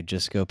Ray,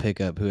 just go pick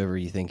up whoever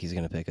you think he's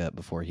going to pick up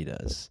before he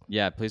does.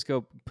 Yeah, please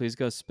go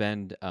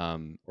spend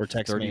or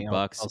text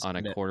 $30 on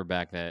a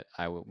quarterback that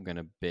I'm going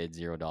to bid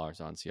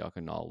 $0 on, so y'all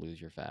can all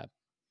lose your fab.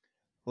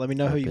 Let me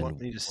know who you want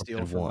me to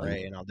steal from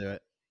Ray, and I'll do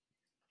it.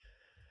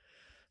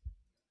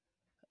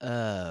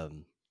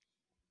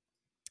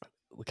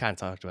 We kind of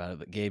talked about it,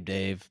 but Gabe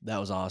Dave, that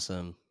was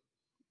awesome.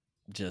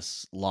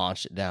 Just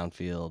launched it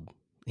downfield.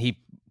 He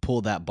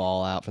pulled that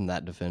ball out from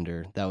that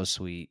defender. That was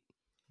sweet.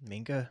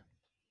 Minka?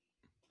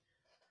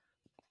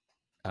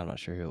 I'm not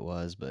sure who it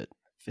was, but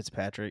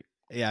Fitzpatrick.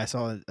 Yeah, I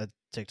saw a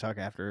TikTok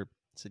after it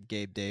said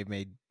Gabe Dave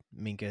made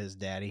Minka his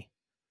daddy.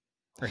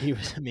 Or he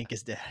was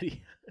Minka's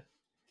daddy.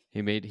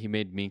 He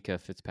made Minka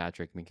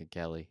Fitzpatrick, Minka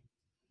Kelly.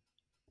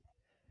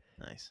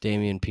 Nice.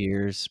 Damian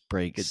Pierce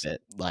breaks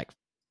like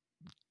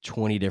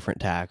 20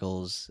 different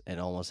tackles and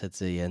almost hits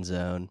the end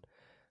zone.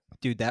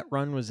 Dude, that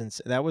run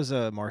was that was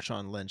a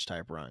Marshawn Lynch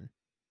type run.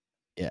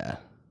 Yeah.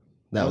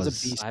 That was a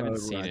beast mode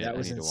run. That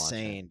was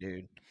insane,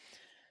 dude.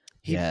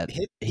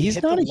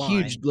 He's not a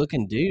huge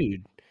looking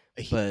dude,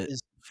 but he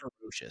is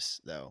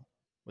ferocious though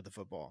with the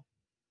football.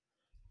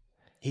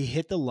 He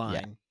hit the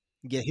line,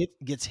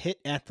 gets hit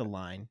at the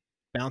line,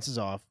 bounces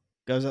off,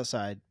 goes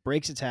outside,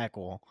 breaks a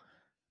tackle,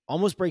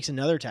 almost breaks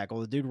another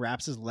tackle. The dude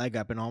wraps his leg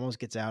up and almost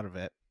gets out of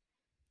it.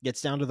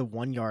 Gets down to the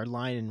 1 yard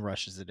line and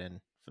rushes it in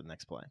for the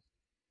next play.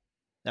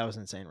 That was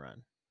an insane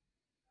run.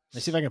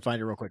 Let's see if I can find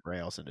it real quick, Ray.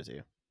 I'll send it to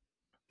you.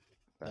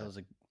 That was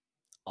an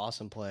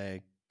awesome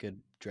play.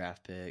 Good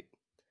draft pick.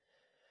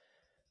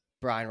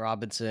 Brian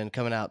Robinson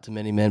coming out to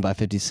Many Men by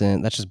 50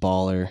 Cent. That's just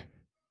baller.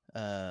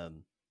 I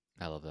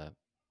love that.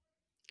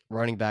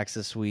 Running backs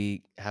this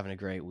week, having a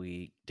great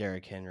week.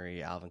 Derrick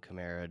Henry, Alvin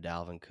Kamara,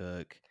 Dalvin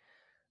Cook.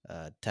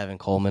 Tevin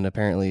Coleman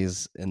apparently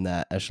is in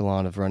that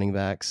echelon of running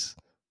backs.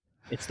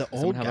 It's the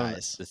old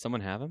guys. Does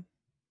someone have him?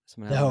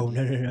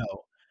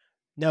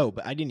 No,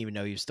 but I didn't even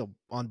know he was still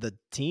on the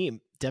team.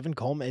 Tevin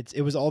Coleman.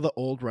 It was all the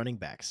old running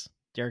backs.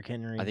 Derrick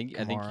Henry. I think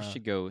you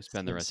should go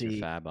spend the rest of your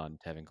fab on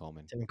Tevin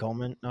Coleman. Tevin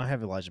Coleman. No, I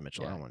have Elijah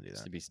Mitchell. I don't want to do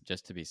that.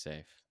 Just to be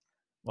safe.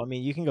 Well, I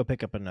mean, you can go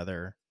pick up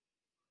another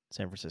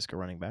San Francisco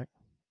running back.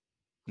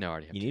 No, I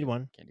already have. You need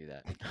one. Can't do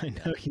that. I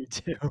know you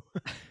do. All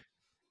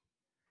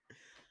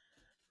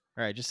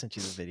right, I just sent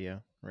you the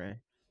video, Ray.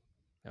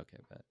 Okay,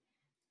 bet.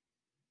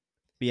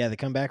 But yeah, the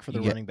comeback for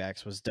the running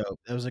backs was dope.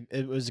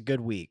 It was a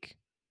good week.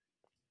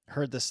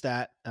 Heard the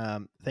stat.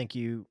 Thank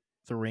you,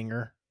 The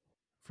Ringer,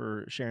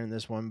 for sharing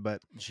this one.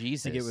 But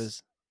Jesus, I think it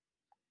was.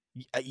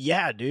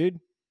 Yeah, dude.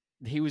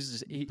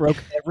 He broke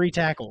every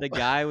tackle. The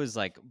guy was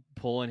like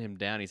pulling him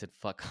down. He said,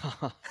 "Fuck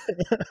off."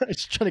 I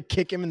was trying to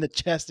kick him in the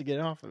chest to get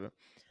off of him.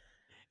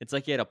 It's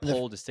like he had a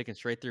pole just sticking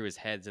straight through his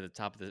head to the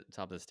top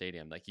of the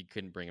stadium. Like you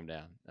couldn't bring him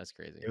down. That's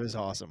crazy. It was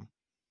awesome.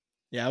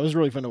 Yeah, it was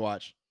really fun to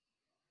watch.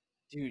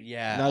 Dude,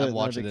 yeah, I'm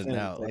watching it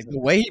now. Like the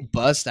way he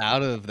bust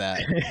out of that,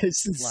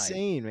 it's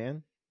insane,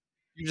 man.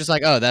 You're just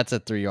like, oh, that's a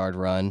 3-yard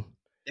run.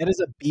 That is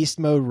a beast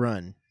mode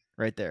run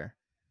right there.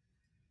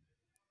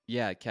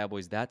 Yeah,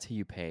 Cowboys. That's who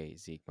you pay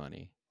Zeke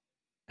money.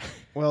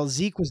 Well,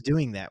 Zeke was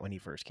doing that when he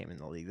first came in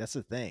the league. That's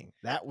the thing.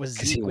 That was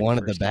Zeke. He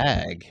wanted the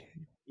bag.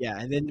 Yeah,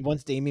 and then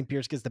once Dameon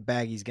Pierce gets the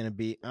bag, he's going to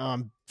be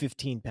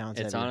 15 pounds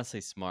It's heavier.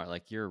 honestly smart.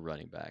 Like you're a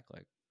running back.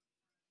 Like,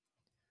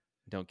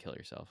 don't kill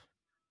yourself.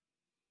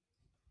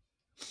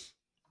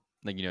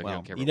 Like you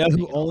don't care. You know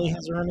who only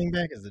has a running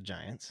back is the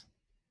Giants.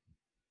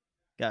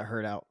 Got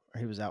hurt out.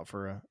 He was out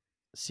for a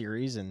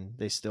series, and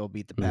they still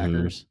beat the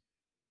Packers.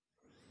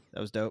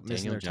 That was dope.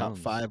 Missing their top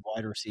 5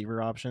 wide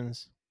receiver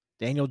options.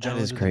 Daniel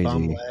Jones is crazy.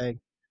 Bum leg.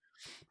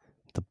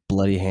 The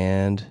bloody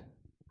hand.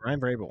 Ryan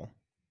Vrabel.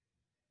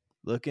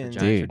 The Giants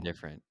are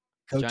different.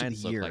 Coach Giants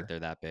of the year look like they're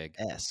that big.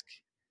 Esque.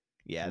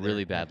 Yeah,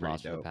 really bad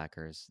loss for the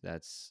Packers.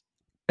 It's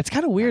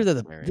kind of weird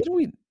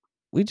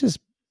that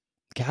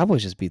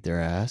Cowboys just beat their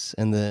ass,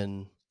 and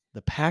then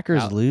the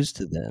Packers lose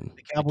to them.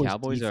 The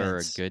Cowboys are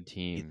a good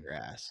team. Their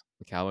ass.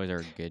 The Cowboys are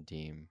a good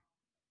team.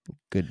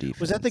 Good defense.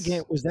 Was that the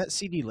game? Was that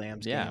CD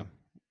Lamb's game?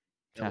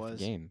 Yeah, half the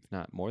game, if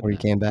not more. Where he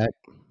came back.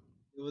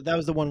 That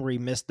was the one where he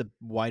missed the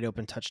wide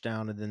open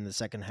touchdown, and then the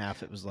second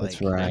half it was like,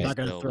 that's right. I'm not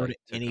going to throw to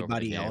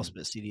anybody else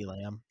but CD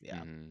Lamb.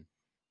 Yeah,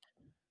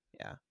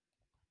 yeah.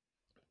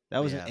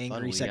 That was an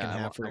angry second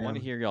half for him. I want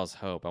to hear y'all's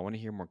hope. I want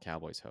to hear more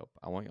Cowboys hope.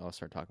 I want y'all to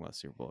start talking about the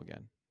Super Bowl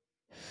again.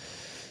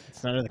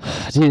 It's not in the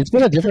cards. Dude, it's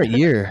been a different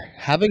year.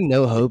 Having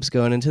no hopes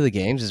going into the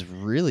games is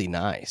really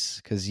nice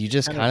because you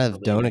just kind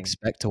of don't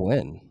expect to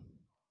win.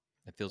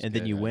 It feels and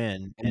good, then you right?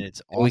 win, and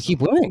it's awesome. We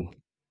keep winning.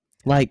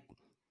 Like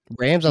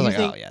Rams, I was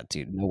like, oh yeah,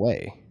 dude, no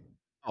way.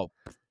 Oh,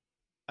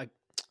 I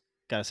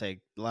gotta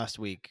say, last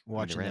week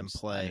watching them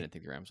play, I didn't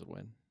think the Rams would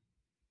win.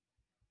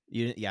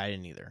 I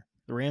didn't either.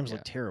 The Rams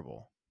look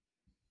terrible.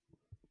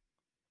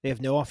 They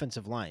have no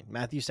offensive line.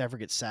 Matthew Stafford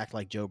gets sacked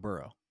like Joe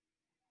Burrow.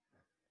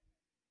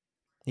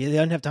 He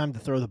doesn't have time to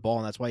throw the ball,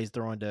 and that's why he's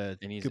throwing to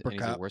Cooper Kupp.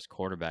 He's the worst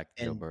quarterback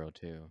than Joe Burrow,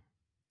 too.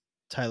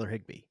 Tyler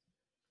Higbee.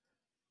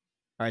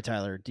 All right,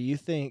 Tyler, do you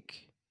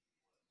think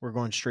we're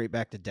going straight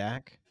back to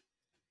Dak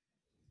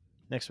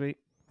next week?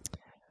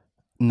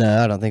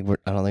 No, I don't think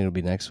it'll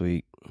be next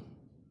week.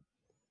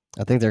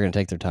 I think they're going to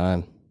take their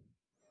time.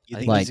 You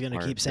think he's going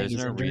to keep saying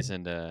there's no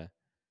reason to...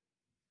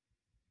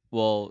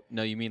 Well,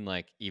 no, you mean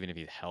like even if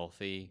he's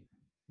healthy,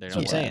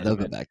 they'll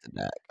go back to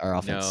Dak. Our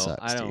offense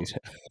sucks, dude.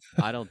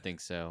 I don't think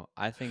so.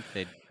 I think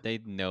they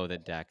know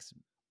that Dak's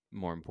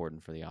more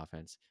important for the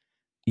offense.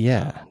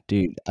 Yeah,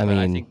 dude.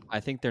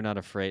 I think they're not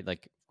afraid.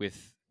 Like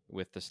with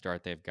the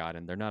start they've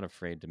gotten, they're not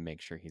afraid to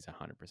make sure he's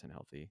 100%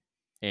 healthy,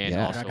 and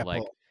also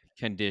like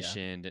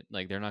conditioned. Yeah.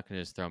 Like they're not going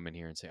to just throw him in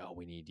here and say, "Oh,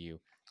 we need you."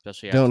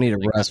 Especially don't need a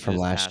rust from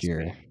last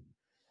year.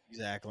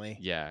 Exactly.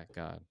 Yeah,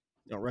 God.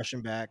 Don't rush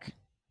him back.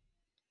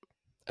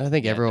 I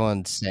think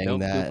everyone's saying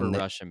that. Don't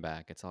rush him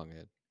back. It's all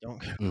good.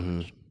 Don't.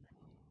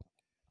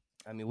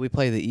 I mean, we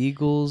play the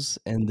Eagles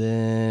and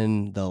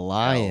then the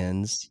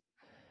Lions.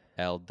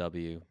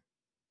 LW.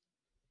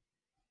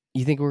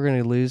 You think we're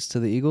going to lose to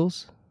the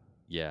Eagles?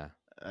 Yeah.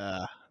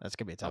 That's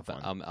going to be a tough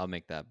one. I'll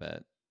make that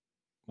bet.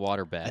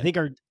 Water bet. I think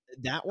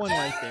that one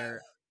right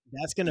there,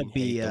 that's going to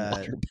be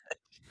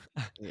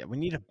yeah, we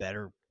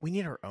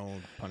need our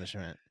own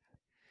punishment.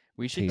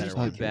 We should just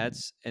do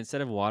bets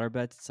instead of water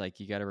bets. It's like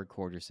you got to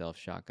record yourself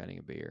shotgunning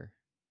a beer.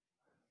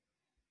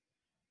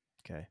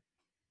 Okay.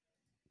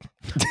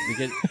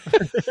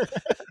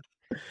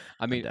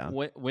 I mean,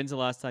 when's the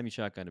last time you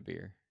shotgunned a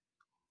beer?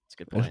 It's a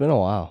good point. It's been a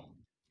while.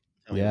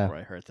 Yeah,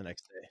 probably hurt the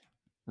next day.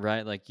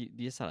 Right, like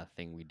it's not a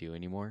thing we do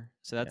anymore.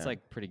 So that's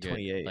like pretty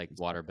good. Like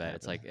water bet.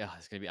 It's like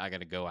it's gonna be. I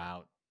gotta go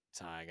out.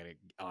 So I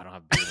don't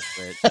have beer to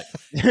split.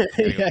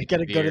 I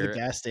gotta go to the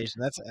gas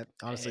station. That's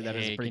honestly that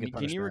is a pretty good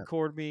punishment. Can you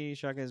record me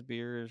shotgun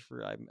beers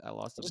for? I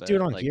lost a bet. Just do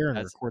it on here and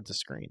record the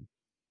screen.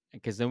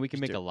 Because then we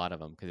can make a lot of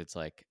them. Because it's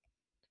like,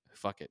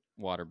 fuck it,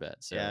 water bet.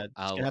 So yeah,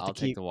 I'll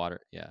take the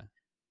water. Yeah,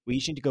 we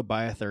each need to go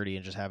buy a 30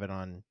 and just have it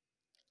on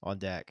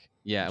deck.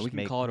 Yeah, we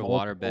can call it a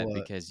water bet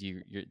because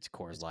it's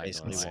Coors Light.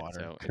 Basically water.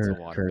 So it's a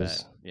water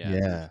bet.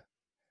 Yeah.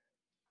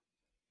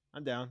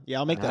 I'm down. Yeah,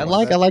 I'll make that. I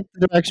like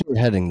the direction we're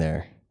heading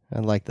there. I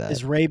like that.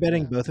 Is Ray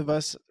betting both of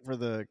us for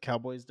the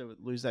Cowboys to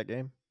lose that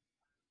game?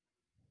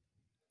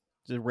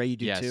 Did Ray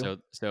do two?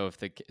 So if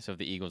the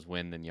Eagles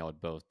win, then y'all would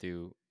both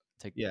do.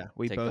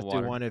 We both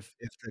do one. If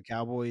the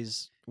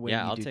Cowboys win,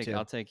 I'll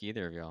take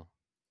either of y'all.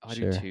 I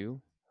do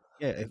two.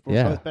 Yeah, if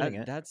we're both betting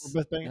it. We're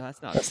both betting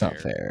that's not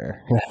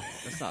fair.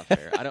 That's not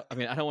fair. I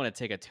don't want to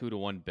take a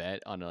 2-1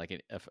 bet on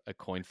like a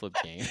coin flip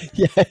game.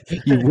 Yeah,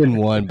 you win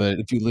one, but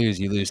if you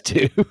lose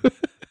two.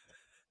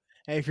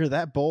 Hey, if you're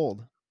that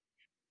bold,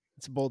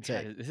 it's a bold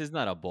take. This is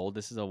not a bold.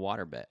 This is a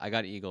water bet. I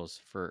got Eagles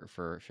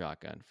for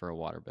shotgun for a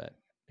water bet.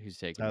 Who's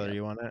taking? Tyler,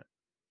 you want it?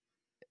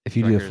 If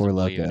you do a 4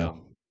 loco.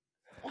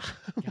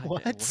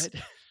 What?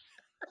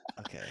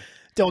 Okay.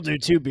 Don't do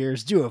 2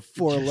 beers. Do a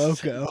Four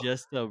Loko.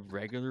 Just a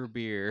regular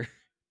beer.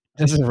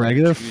 Just a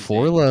regular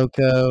Four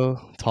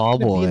Loko, tall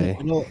boy.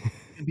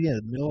 Be in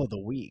the middle of the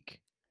week.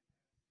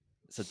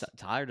 So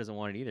Tyler doesn't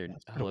want it either.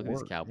 Oh, look at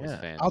these Cowboys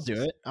fans. I'll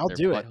do it. I'll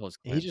do it.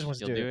 He just wants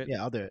to do it.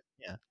 Yeah, I'll do it.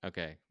 Yeah.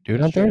 Okay. Do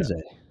it on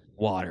Thursday.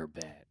 Water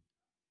bet.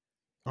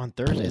 On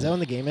Thursday? Is that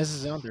when the game is?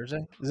 Is it on Thursday?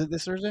 Is it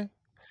this Thursday?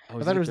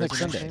 I thought it was next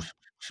Sunday.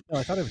 No,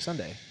 I thought it was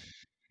Sunday.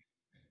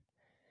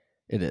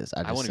 It is.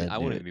 I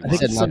wouldn't be. I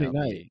think it's Sunday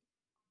night.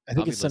 I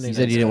think it's Sunday night. You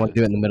said you didn't want to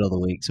do it in the middle of the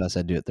week, so I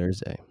said do it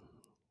Thursday.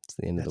 It's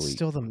the end of the week.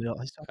 Still the middle.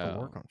 I still have to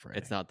work on Friday.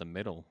 It's not the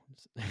middle.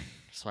 It's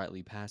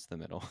slightly past the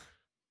middle.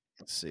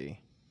 Let's see.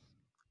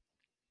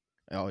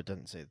 Oh, it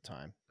doesn't say the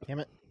time.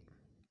 Damn it.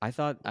 I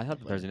thought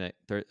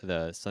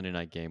the Sunday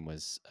night game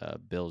was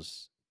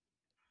Bills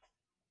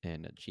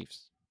and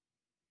Chiefs.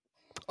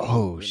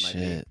 Oh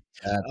shit!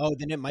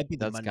 Then it might be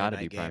the Monday night game. That's got to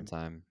be prime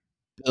time.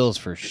 Bills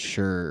for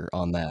sure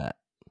on that.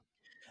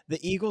 The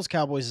Eagles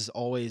Cowboys is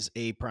always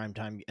a prime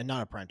time, and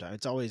not a prime time.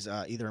 It's always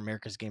either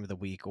America's Game of the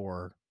Week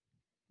or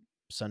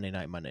Sunday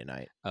night, Monday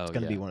night. It's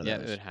going to be one of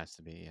those. Yeah, it has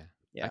to be.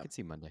 Yeah. I could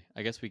see Monday.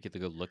 I guess we get to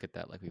go look at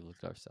that like we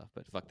looked at our stuff,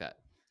 but fuck that.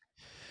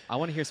 I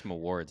want to hear some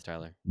awards,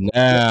 Tyler.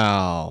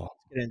 Now,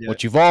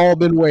 what you've all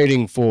been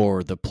waiting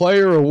for, the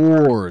player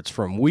awards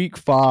from week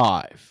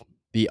 5,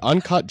 the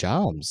Uncut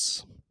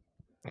Gems.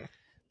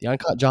 The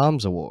Uncut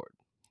Gems Award.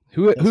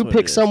 Who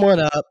picked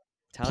someone up,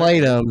 Tyler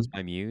played them,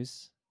 my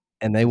muse,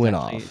 and they went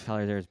off.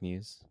 Tyler Dare's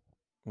muse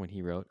when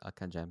he wrote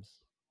Uncut Gems.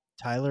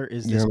 Tyler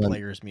is this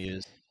player's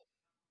muse.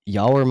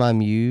 Y'all were my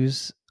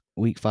muse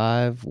week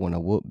 5 when I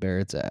whooped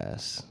Barrett's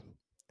ass.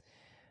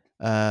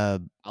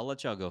 I'll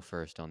let y'all go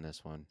first on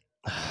this one.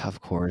 Of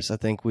course, I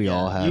think we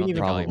all have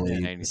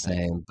probably the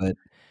same, but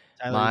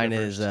Tyler, mine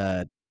is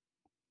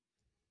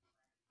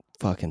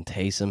fucking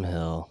Taysom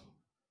Hill.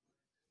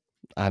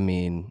 I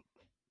mean,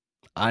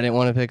 I didn't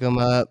want to pick him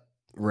up.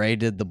 Ray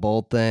did the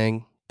bold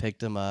thing,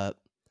 picked him up.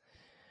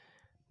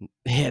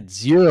 He had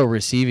 0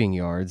 receiving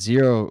yards,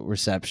 0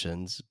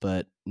 receptions,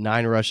 but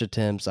 9 rush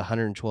attempts,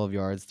 112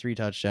 yards, 3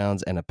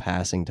 touchdowns, and a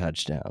passing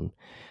touchdown,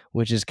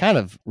 which is kind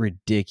of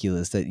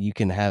ridiculous that you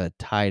can have a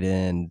tight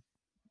end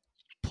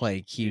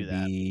play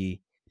QB.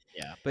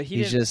 Yeah, but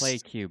he didn't play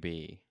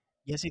QB.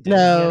 Yes, he did.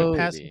 No,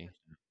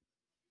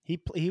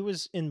 he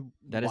was in.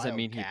 That doesn't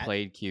mean he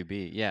played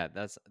QB. Yeah,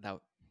 that's that.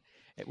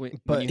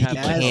 But you have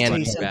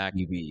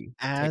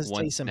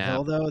Taysom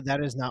Hill, though,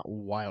 that is not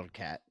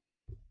Wildcat.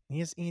 He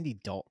has Andy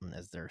Dalton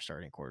as their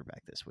starting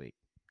quarterback this week.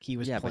 He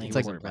was but he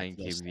wasn't playing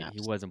QB.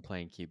 He wasn't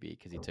playing QB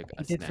because he took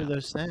a snap. He did for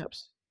those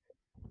snaps.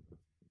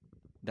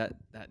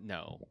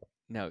 No.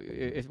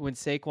 When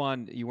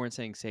Saquon, you weren't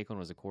saying Saquon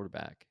was a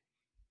quarterback.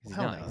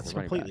 No, it's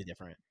completely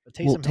different. But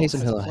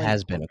Taysom Hill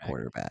has been a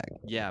quarterback.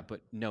 Yeah,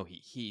 but no,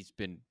 he's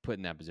been put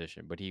in that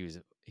position, but he was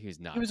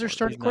not. He was their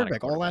starting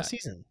quarterback all last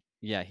season.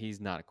 Yeah, he's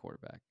not a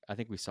quarterback. I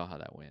think we saw how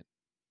that went.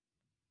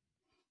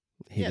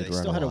 They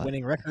still had a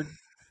winning record.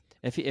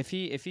 If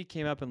he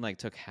came up and like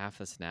took half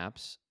the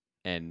snaps,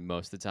 and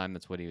most of the time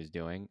that's what he was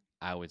doing,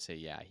 I would say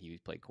he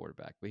played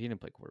quarterback, but he didn't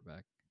play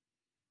quarterback.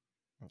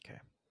 Okay,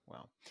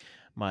 well,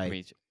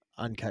 my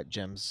Uncut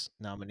Gems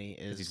nominee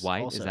is he's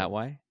white. Is that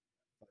why?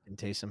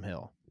 Taysom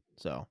Hill.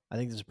 So I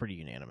think this is pretty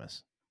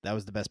unanimous. That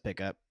was the best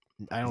pickup.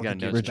 I don't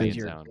think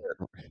Richard.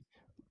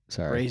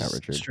 Sorry, Ray's not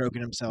Richard.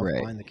 Stroking himself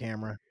behind the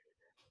camera.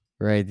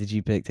 Ray, did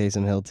you pick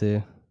Taysom Hill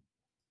too?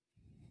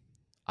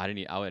 I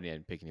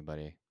didn't pick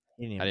anybody.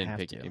 I didn't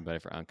pick anybody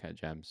for Uncut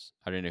Gems.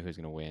 I didn't know who was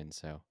going to win,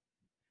 so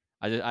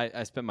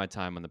I spent my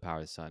time on the Power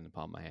of the Sun in the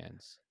palm of my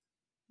hands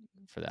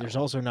for that. There's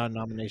also not a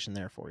nomination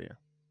there for you.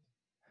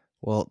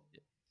 Well,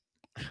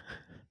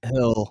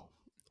 Hill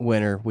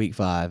winner week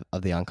 5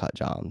 of the Uncut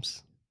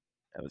Gems.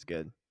 That was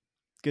good.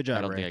 Good job.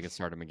 I don't Ray. think I can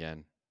start him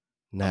again.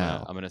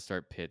 No, I'm gonna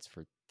start Pitts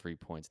for 3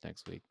 points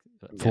next week.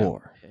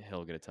 4.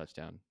 He'll get a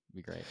touchdown.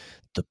 Be great.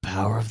 The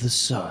Power of the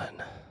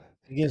Sun.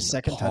 You get a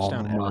second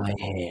touchdown in my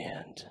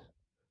hand.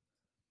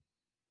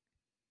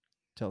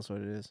 Tell us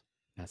what it is.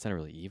 That's not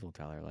really evil,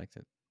 Tyler. I liked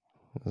it.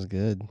 It was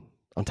good.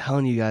 I'm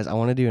telling you guys, I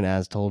want to do an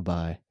As Told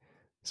By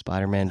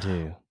Spider-Man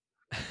 2.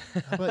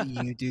 How about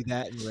you do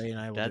that, and Ray and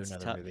I will do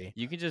another movie.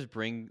 You can just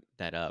bring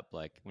that up,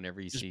 like whenever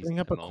you just see. Bring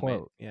up a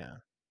quote. Yeah.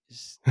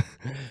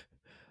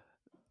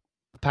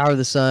 The Power of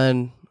the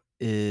Sun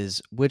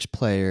is which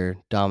player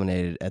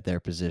dominated at their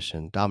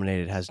position.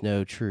 Dominated has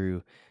no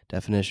true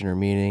definition or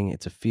meaning.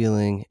 It's a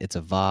feeling. It's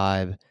a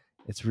vibe.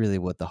 It's really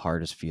what the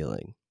heart is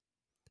feeling.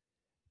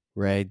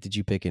 Ray, did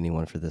you pick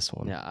anyone for this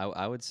one? Yeah,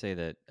 I would say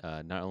that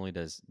not only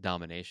does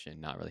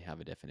domination not really have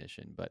a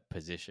definition, but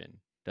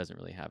position doesn't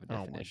really have a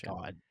definition. Oh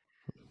my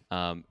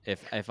God.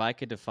 If I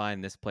could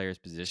define this player's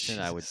position,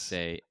 I would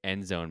say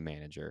end zone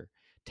manager.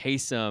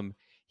 Taysom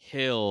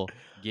Hill,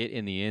 get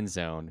in the end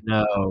zone.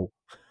 No.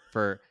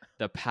 For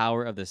the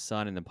power of the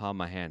sun in the palm of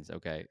my hands.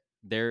 Okay.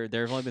 There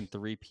have only been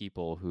 3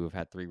 people who have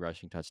had 3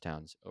 rushing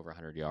touchdowns over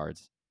 100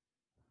 yards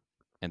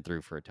and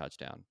threw for a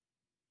touchdown.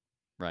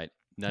 Right?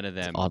 None of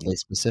them. It's oddly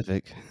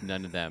specific.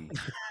 None of them.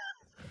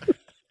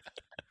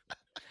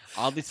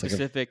 Oddly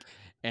specific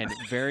and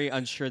very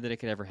unsure that it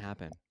could ever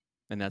happen.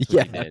 And that's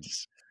what he did.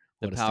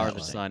 The power of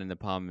the sun in the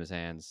palm of his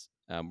hands.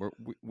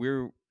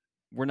 We're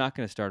not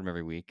going to start him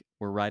every week.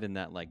 We're right in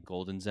that like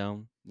golden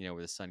zone,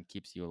 where the sun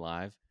keeps you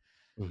alive.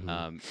 Mm-hmm.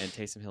 And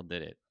Taysom Hill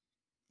did it.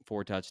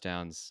 4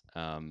 touchdowns.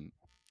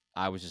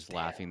 I was just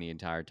laughing the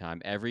entire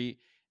time. Every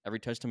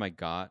touchdown I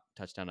got,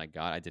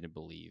 I didn't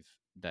believe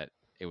that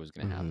it was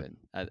going to happen.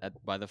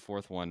 By the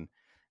fourth one,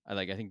 I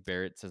think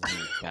Barrett says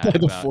something bad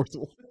about the fourth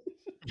one.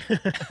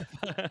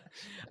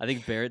 I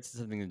think Barrett said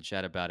something in the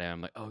chat about him.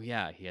 I'm like, oh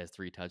yeah, he has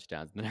 3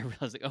 touchdowns. And then I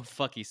realized, like, oh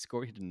fuck, he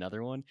scored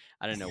another one.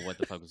 I didn't know what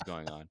the fuck was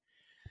going on.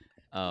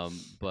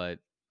 But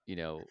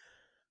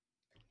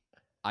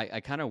I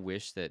kind of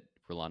wish that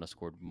Rolando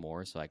scored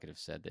more, so I could have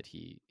said that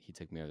he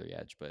took me over the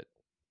edge. But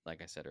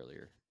like I said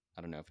earlier,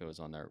 I don't know if it was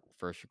on their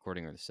first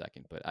recording or the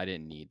second, but I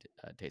didn't need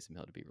Taysom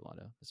Hill to beat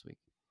Rolando this week.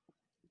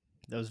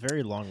 That was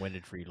very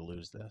long-winded for you to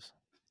lose this.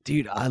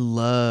 Dude, I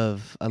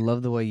love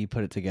the way you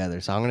put it together.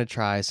 So I'm going to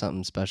try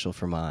something special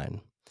for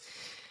mine.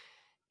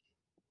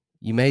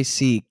 You may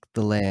seek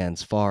the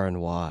lands far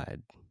and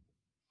wide,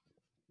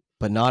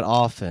 but not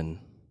often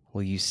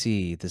will you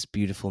see this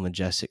beautiful,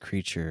 majestic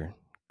creature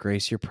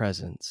grace your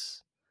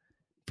presence.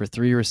 For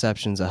 3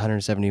 receptions,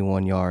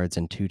 171 yards,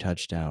 and 2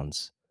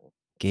 touchdowns,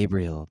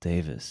 Gabriel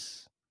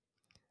Davis.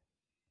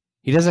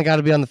 He doesn't got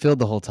to be on the field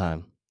the whole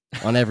time,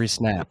 on every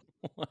snap.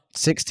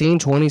 16,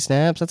 20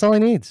 snaps, that's all he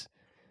needs.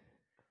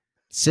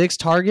 6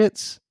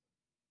 targets,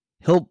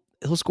 he'll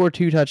score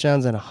 2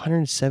 touchdowns and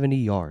 170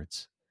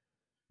 yards.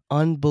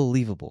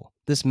 Unbelievable.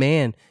 This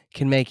man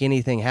can make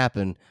anything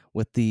happen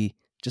with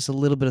just a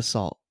little bit of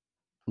salt,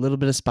 a little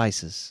bit of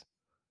spices.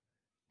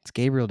 It's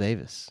Gabriel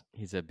Davis.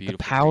 He's a beautiful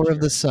the power creature.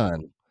 of the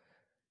sun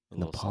in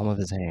the palm of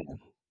his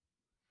hand.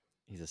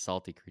 He's a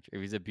salty creature.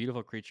 If he's a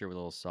beautiful creature with a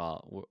little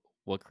salt,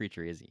 what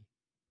creature is he?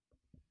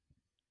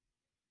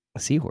 A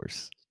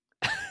seahorse.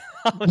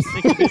 I was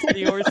thinking a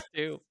seahorse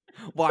too.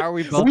 Why are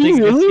we both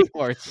thinking a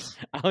seahorse?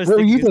 What were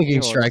you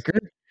thinking, Striker?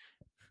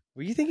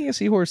 Were you thinking a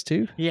seahorse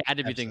too? Yeah, I had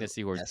to be thinking a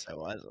seahorse. Yes, I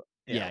was.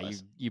 Yeah,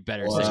 you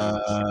better say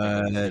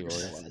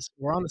seahorse.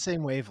 We're on the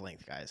same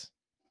wavelength, guys.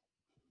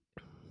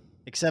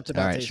 Except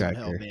about Taysom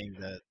Hill being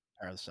the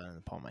power of the sun in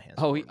the palm of my hands.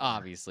 Oh, he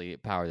obviously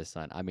power of the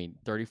sun. I mean,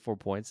 34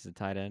 points as a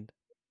tight end.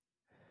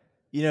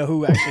 You know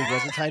who actually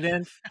was a tight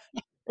end?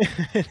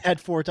 Had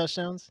 4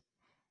 touchdowns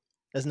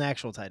as an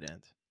actual tight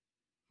end.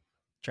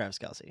 Travis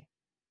Kelce.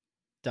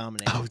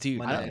 Dominating. Oh,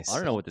 dude. I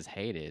don't know what this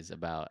hate is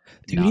about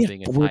not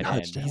being a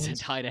tight end. He's a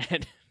tight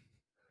end.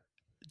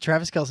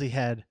 Travis Kelce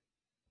had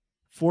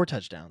 4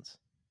 touchdowns.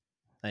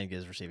 I think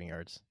his receiving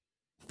yards.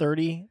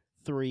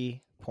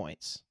 33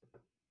 points.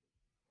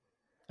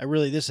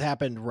 This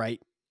happened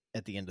right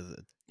at the end of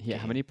the game,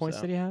 how many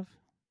points did he have?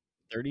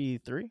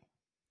 33?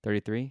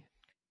 33?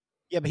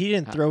 Yeah, but he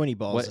didn't throw any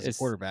balls as a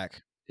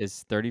quarterback.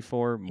 Is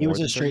 34 more? He was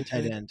a straight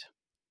tight end.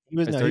 He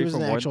was an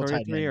actual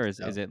tight end. Or is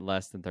it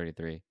less than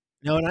 33?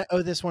 No, and I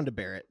owe this one to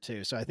Barrett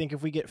too. So I think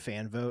if we get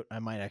fan vote, I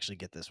might actually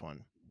get this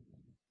one.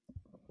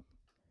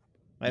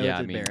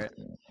 Barrett.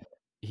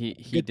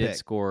 He did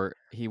score.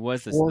 He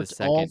was the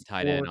second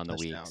tight end on the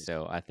week,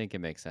 so I think it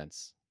makes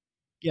sense.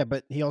 Yeah,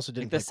 but he also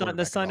didn't.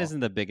 The sun isn't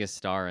the biggest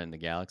star in the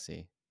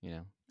galaxy.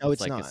 No,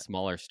 it's like not. A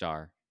smaller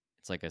star.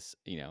 It's like it's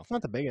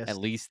not the biggest. At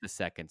least the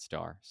second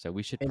star. So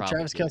we should and probably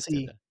Travis Kelce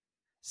the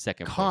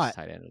second tight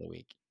end of the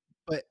week.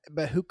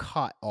 But who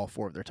caught all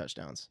 4 of their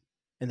touchdowns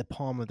in the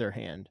palm of their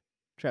hand?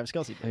 Travis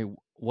Kelce did. I mean,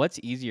 what's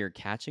easier,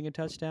 catching a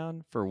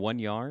touchdown for 1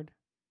 yard,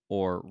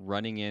 or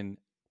running in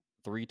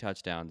 3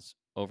 touchdowns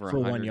over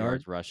 100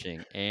 yards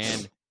rushing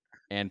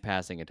and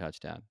passing a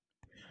touchdown?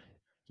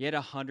 He had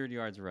 100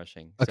 yards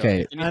rushing.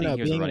 Okay, so I know.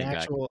 Being an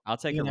actual, I'll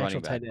take a running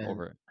back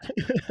over.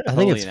 I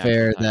think it's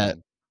fair that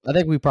I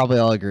think we probably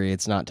all agree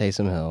it's not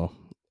Taysom Hill,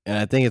 and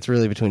I think it's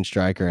really between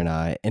Striker and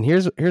I. And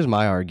here's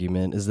my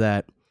argument is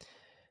that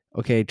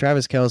okay,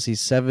 Travis Kelce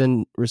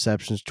 7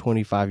 receptions,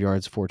 25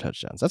 yards, 4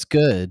 touchdowns. That's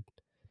good,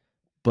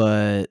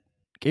 but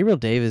Gabriel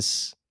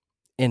Davis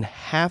in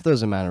half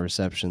those amount of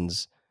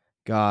receptions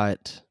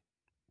got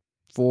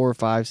 4,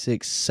 5,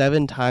 6,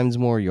 7 times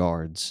more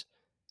yards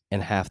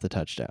and half the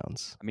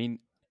touchdowns. I mean,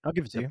 I'll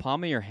give it to you. The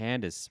palm of your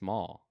hand is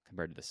small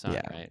compared to the sun,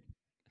 right?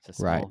 It's a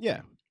small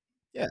Yeah.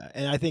 Yeah,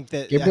 and I think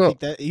that Gabriel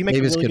you make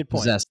Davis a really good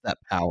point. Possess that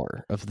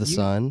power of the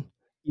sun.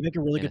 You make a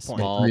really good point.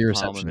 Small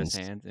palm of his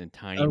hands and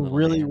tiny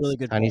really hands.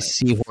 good tiny point.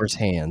 seahorse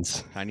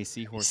hands. Tiny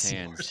seahorse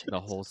hands. The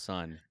whole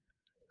sun.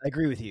 I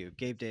agree with you,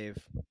 Gabe Dave.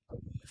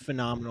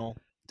 Phenomenal,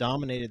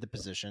 dominated the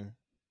position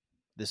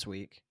this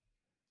week,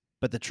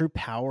 but the true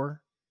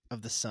power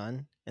of the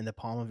sun in the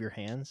palm of your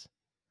hands,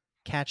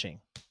 catching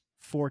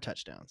 4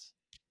 touchdowns,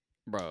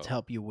 bro, to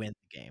help you win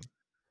the game.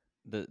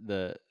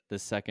 The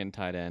second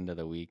tight end of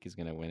the week is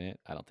going to win it?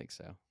 I don't think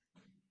so.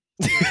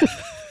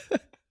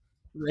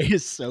 Ray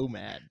is so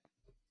mad.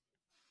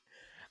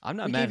 I'm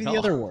not mad. Gave you the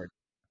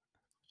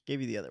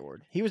other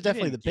award. He was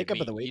definitely the pickup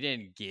of the week. You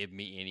didn't give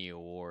me any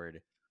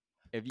award.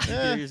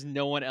 There's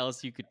no one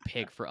else you could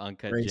pick for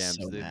Uncut Ray's Gems.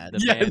 So mad.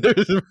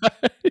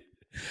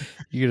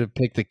 You're gonna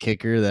pick the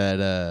kicker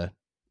that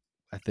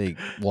I think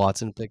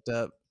Watson picked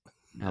up.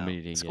 How many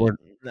did he Scored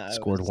No,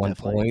 scored it was 1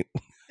 definitely- point.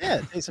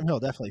 Yeah, Taysom Hill,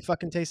 definitely.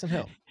 Fucking Taysom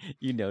Hill.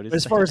 You noticed But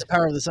as that? far as the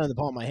power of the sun in the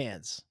palm of my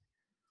hands,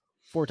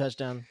 4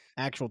 touchdown,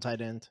 actual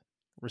tight end,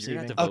 You're receiving.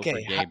 gonna have to vote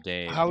Okay, for Gabe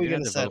Dave. how are we You're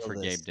gonna have to vote settle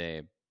for Gabe this?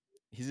 Dave.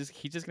 He's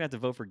just gonna have to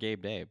vote for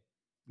Gabe Dave. 'Cause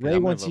Ray I'm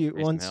gonna wants vote you for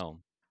Taysom once.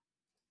 Hill.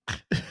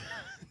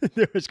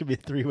 There was gonna be a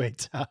 3-way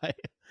tie.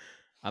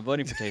 I'm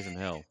voting for Taysom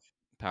Hill.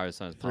 Power of the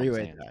sun is palm of his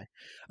 3-way hand. tie.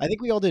 I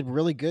think we all did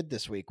really good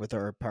this week with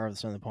our Power of the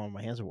Sun in the Palm of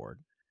My Hands award.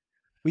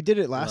 We did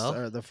it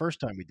the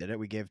first time we did it.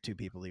 We gave 2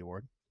 people the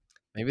award.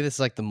 Maybe this is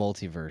like the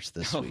multiverse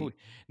this No, week.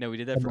 no, we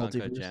did that The for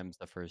Uncut multiverse. Gems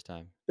the first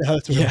time.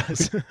 That's what it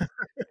was.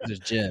 There's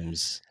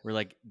gems. We're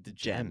like the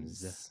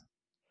gems. Gems.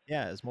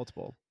 Yeah, it's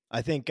multiple.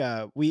 I think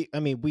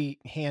we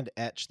hand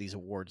etch these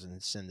awards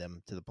and send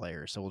them to the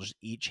players. So we'll just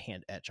each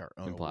hand etch our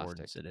own In award and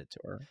plastic. send it to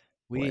our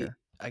We, player.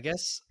 I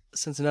guess,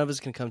 since none of us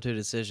can come to a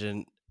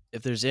decision,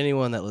 if there's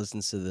anyone that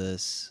listens to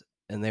this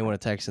and they want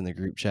to text in the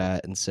group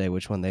chat and say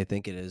which one they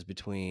think it is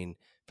between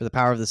for the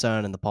Power of the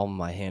Sun and the Palm of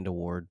My Hand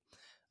award,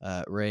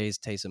 Ray's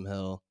Taysom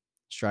Hill,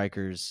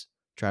 Strikers,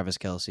 Travis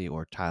Kelce,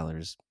 or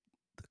Tyler's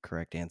the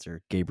correct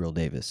answer, Gabriel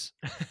Davis.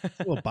 It's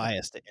a little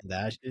biased in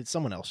that.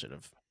 Someone else should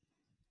have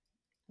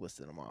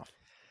listed them off.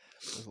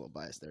 I was a little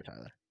biased there,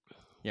 Tyler.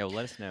 Yeah, well,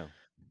 let us know.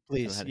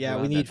 Please. Who Yeah,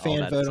 had we need all fan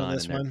that vote sun on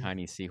this in their one.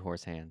 Tiny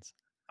seahorse hands.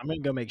 I'm gonna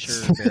go make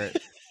sure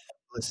Barrett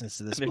listens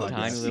to this Their podcast.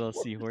 tiny little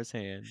seahorse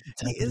hands.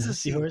 He is a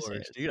Seahorse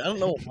seahorse, head. dude. I don't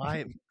know why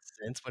it makes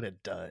sense, but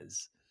it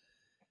does.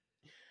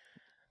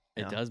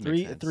 It No, does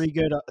three make sense.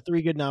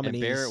 three good And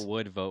nominees. Barrett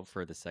would vote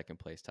for the second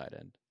place tight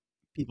end.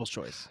 People's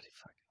choice.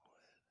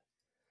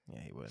 Yeah,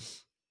 he would.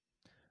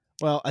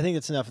 Well, I think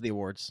that's enough of the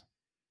awards.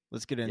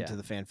 Let's get into Yeah.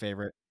 the fan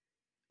favorite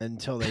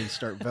until they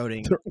start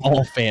voting. They're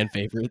all fan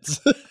favorites.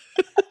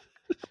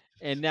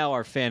 And now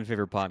our fan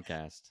favorite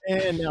podcast.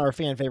 And now our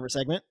fan favorite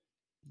segment,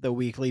 the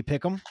weekly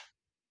pick'em.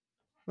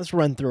 Let's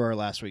run through our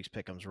last week's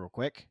pick'ems real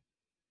quick.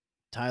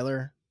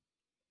 Tyler,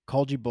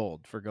 called you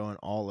bold for going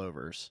all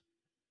overs.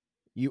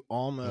 You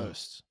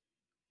almost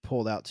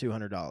pulled out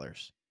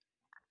 $200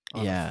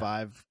 on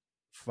a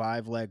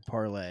five leg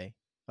parlay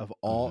of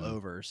all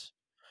overs.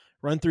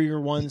 Run through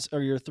your ones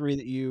or your 3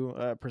 that you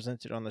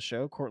presented on the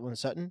show. Cortland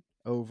Sutton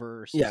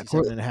over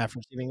 67.5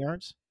 receiving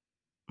yards.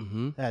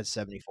 Mm-hmm. That had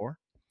 74.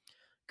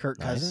 Kirk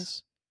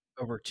Cousins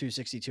over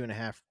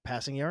 262.5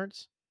 passing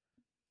yards.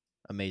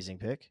 Amazing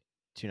pick.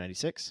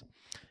 296.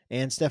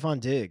 And Stephon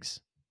Diggs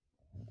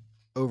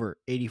over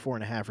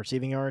 84.5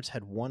 receiving yards,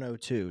 had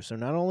 102. So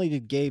not only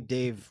did Gabe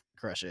Dave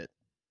crush it,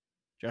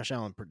 Josh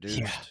Allen produced.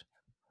 Yeah.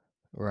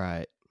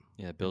 Right.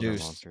 Yeah, Bills are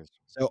monsters.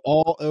 So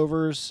all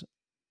overs,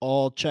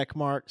 all check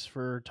marks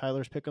for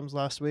Tyler's pick'ems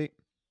last week.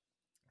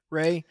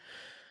 Ray,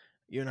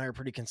 you and I are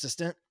pretty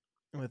consistent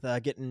with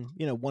getting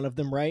one of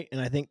them right, and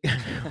I think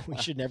we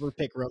should never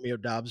pick Romeo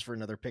Doubs for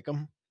another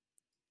pick'em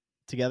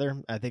together.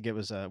 I think it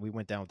was we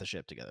went down with the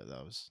ship together.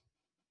 That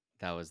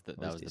was the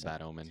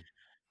bad omen.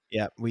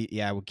 Yeah, we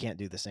can't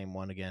do the same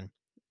one again.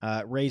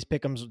 Ray's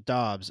pick'ems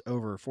Dobbs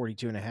over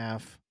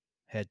 42.5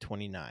 had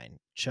 29.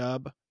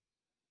 Chubb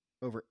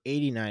over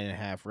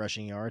 89.5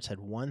 rushing yards had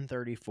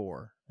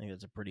 134. I think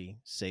that's a pretty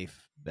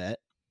safe bet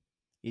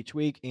each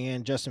week.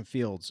 And Justin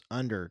Fields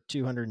under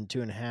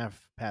 202.5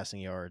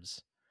 passing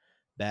yards.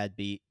 Bad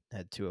beat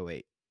had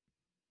 208.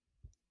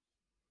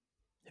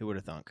 Who would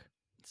have thunk?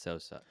 So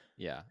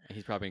yeah,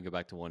 he's probably gonna go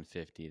back to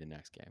 150 the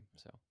next game.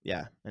 So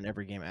yeah, and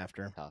every game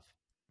after. Tough.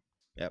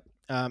 Yep.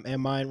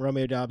 And mine,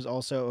 Romeo Doubs,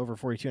 also over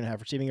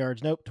 42.5 receiving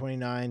yards. Nope,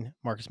 29.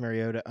 Marcus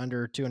Mariota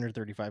under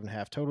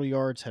 235.5 total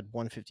yards, had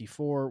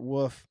 154.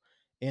 Woof.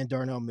 And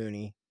Darnell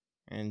Mooney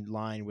in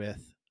line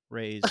with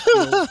Ray's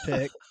Fields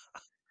pick,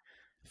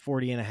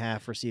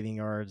 40.5 receiving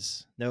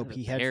yards. Nope,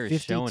 he had 52.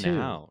 Showing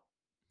out.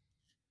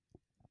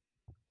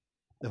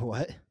 The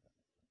what?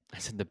 I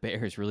said the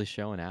Bears really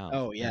showing out.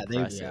 Oh yeah,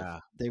 Impressive.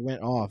 they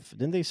went off.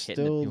 Didn't they Hitting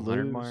still the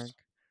 200 lose? mark?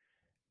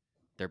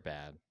 They're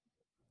bad.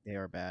 They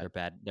are bad.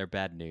 They're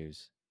bad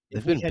news.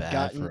 If we had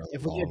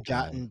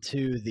gotten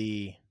to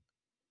the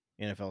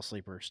NFL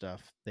sleeper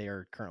stuff, they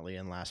are currently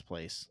in last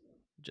place,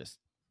 just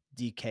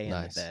DK in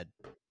the bed.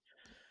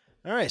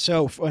 All right,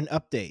 so for an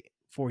update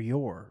for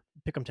your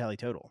pick'em tally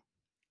total,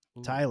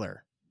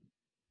 Tyler,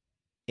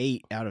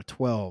 8 out of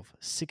 12,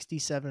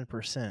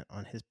 67%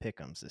 on his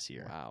pick'ems this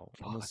year. Wow,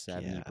 almost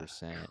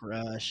 70%.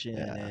 Crushing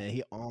it.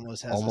 He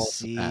almost has almost a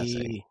C.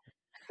 passing.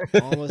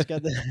 almost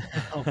got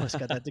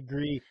that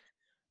degree.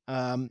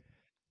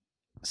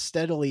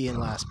 Steadily in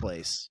last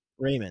place,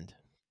 Raymond,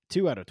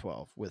 2 out of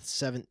 12 with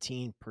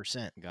 17%.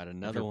 Got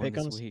another one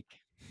pick'ems. this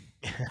week.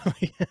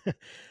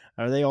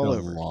 Are they all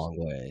over? A long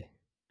way.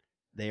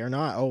 They are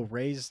not. Oh,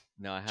 Ray's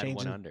No, I had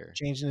one under.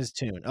 Changing his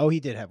tune. Oh, he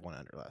did have one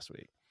under last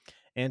week.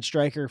 And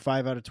Stryker,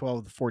 5 out of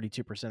 12 with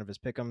 42% of his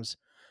pick'ems.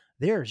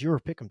 There's your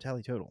pick'em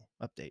tally total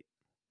update.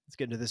 Let's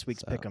get into this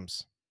week's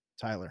pick'ems.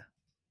 Tyler.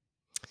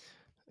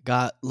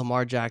 Got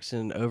Lamar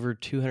Jackson over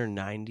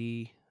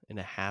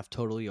 290.5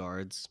 total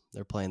yards.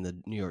 They're playing the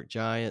New York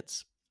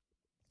Giants.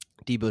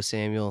 Deebo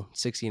Samuel,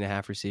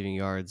 60.5 receiving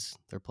yards.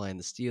 They're playing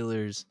the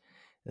Steelers.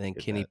 And then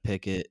Kenny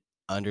Pickett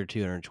under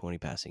 220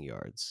 passing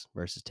yards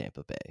versus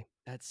Tampa Bay.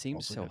 That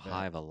seems so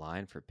high of a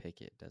line for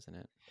Pickett, doesn't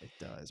it? It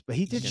does, but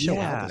he did Against show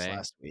Tampa out this Bay.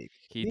 last week.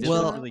 He did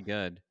look really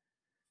good.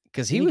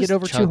 Because Didn't he he was get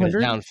over chugging it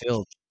 200?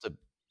 downfield to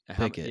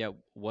Pickett. Yeah,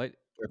 what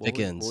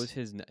Pickens. was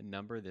his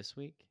number this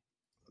week?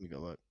 Let me go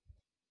look.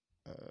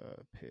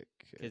 Pickett.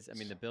 Because I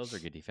mean, the Bills are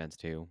good defense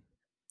too.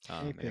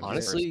 Pickett.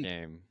 Honestly, first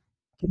game.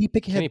 Kenny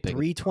Pickett Kenny had Pickett's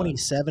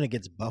 327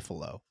 against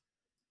Buffalo.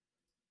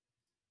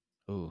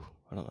 Ooh,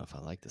 I don't know if I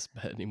like this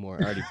bet anymore.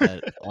 I already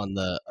bet on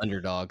the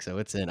underdog, so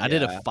it's in. I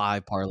did a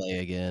 5 parlay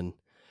again.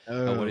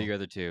 Oh, what are your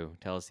other two?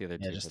 Tell us the other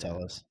two. Yeah, just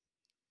tell us.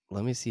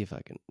 Let me see if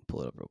I can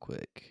pull it up real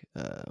quick.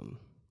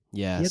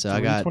 Yeah, He had so I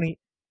got 320.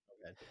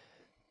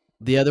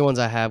 the other ones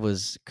I have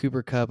was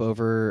Cooper Kupp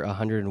over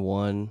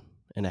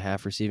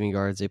 101.5 receiving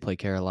yards. They play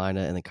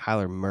Carolina, and then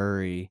Kyler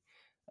Murray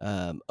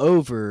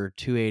over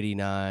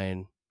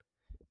 289,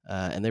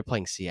 and they're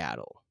playing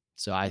Seattle.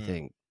 So I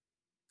think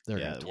they're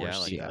going to torch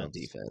Seattle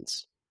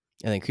defense.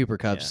 And then Cooper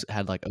Kupp's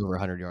had like over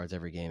 100 yards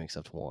every game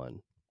except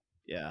one.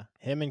 Yeah,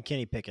 him and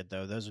Kenny Pickett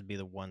though, those would be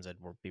the ones I'd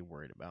be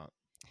worried about.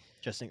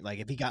 Just think, like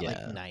if he got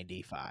like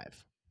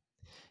 95.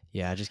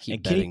 Yeah, I just keep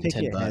and betting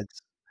Kenny Pickett $10. had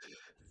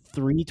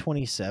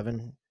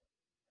 327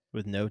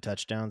 with no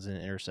touchdowns and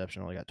an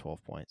interception. Only got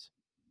 12 points.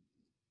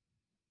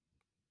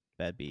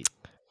 Bad beat.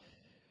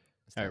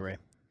 All right, Ray.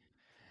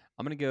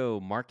 I'm going to go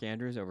Mark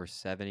Andrews over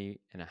 70.5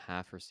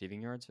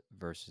 receiving yards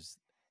versus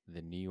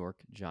the New York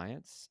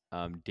Giants.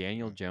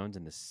 Daniel Jones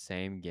in the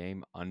same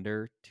game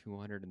under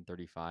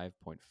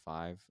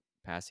 235.5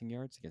 passing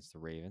yards against the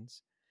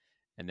Ravens.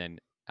 And then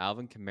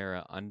Alvin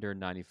Kamara under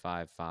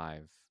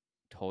 95.5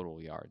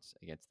 total yards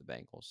against the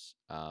Bengals.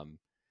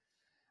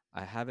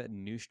 I have a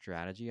new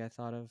strategy I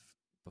thought of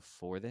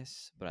before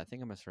this, but I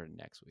think I'm going to start it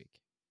next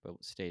week. But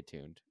stay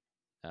tuned.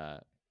 I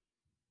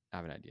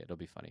have an idea. It'll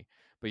be funny.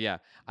 But yeah,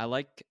 I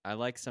like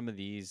some of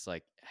these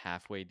like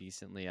halfway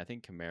decently. I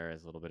think Kamara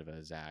is a little bit of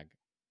a zag,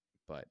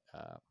 but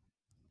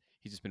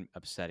he's just been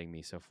upsetting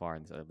me so far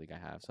in this other league I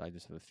have. So I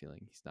just have a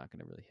feeling he's not going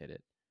to really hit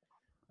it.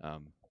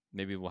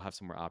 Maybe we'll have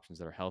some more options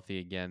that are healthy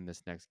again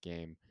this next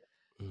game.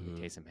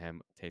 Taysom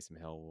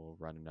Hill will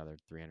run another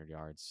 300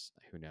 yards.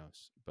 Who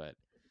knows? But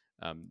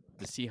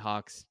the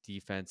Seahawks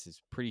defense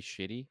is pretty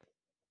shitty,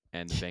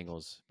 and the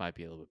Bengals might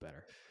be a little bit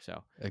better.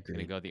 So I'm going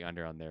to go the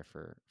under on there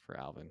for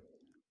Alvin.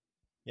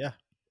 Yeah.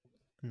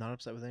 I'm not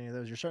upset with any of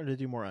those. You're starting to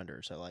do more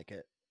unders. I like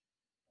it.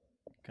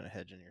 Kind of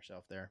hedging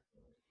yourself there.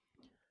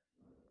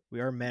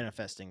 We are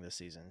manifesting this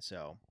season.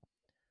 So,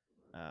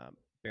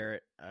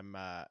 Barrett, I'm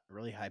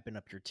really hyping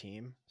up your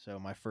team. So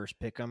my first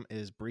pick'em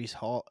is Breece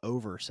Hall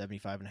over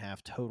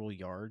 75.5 total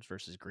yards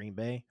versus Green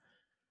Bay.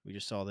 We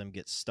just saw them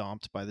get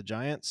stomped by the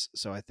Giants,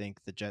 so I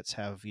think the Jets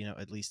have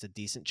at least a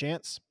decent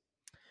chance.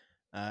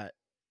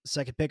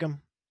 Second pick'em,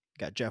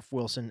 got Jeff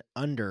Wilson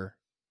under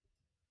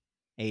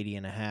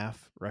 80.5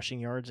 rushing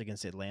yards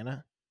against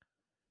Atlanta.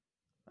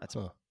 That's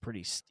a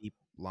pretty steep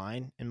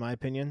line in my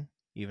opinion,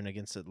 even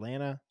against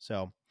Atlanta.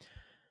 So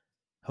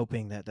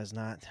hoping that does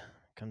not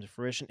come to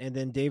fruition. And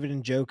then David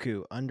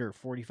Njoku under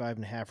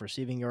 45.5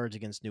 receiving yards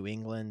against New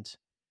England.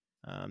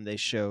 They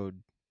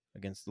showed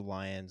against the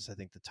Lions, I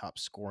think the top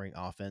scoring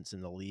offense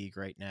in the league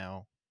right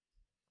now,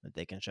 that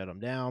they can shut them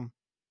down.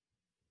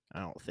 I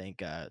don't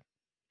think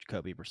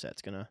Jacoby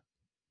Brissett's gonna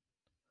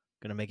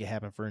make it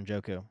happen for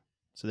Njoku.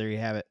 So there you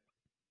have it.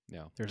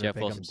 No, Jeff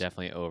Wilson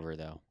definitely over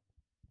though.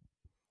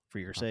 For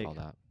your sake,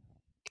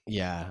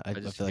 yeah, I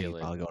feel like he's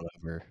probably going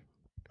over.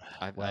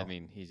 I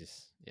mean, he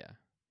just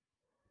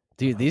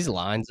Dude, these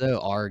lines though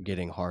are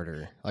getting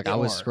harder. Like I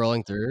was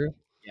scrolling through.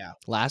 Yeah.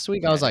 Last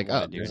week I was like,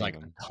 oh, there's like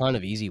a ton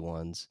of easy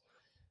ones.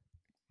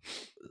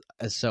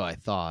 So I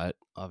thought,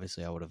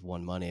 obviously, I would have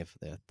won money if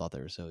they thought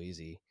they were so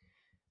easy.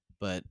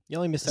 But you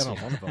only missed out on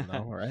one of them,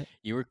 though, right?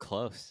 You were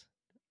close.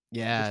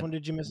 Yeah. Which one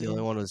did you miss? The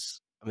only one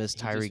was I missed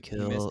Tyreek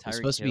Hill.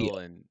 Supposed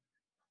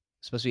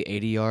to be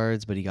 80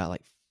 yards, but he got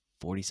like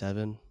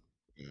 47.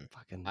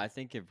 Fucking. I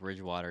think if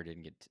Bridgewater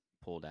didn't get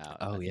pulled out,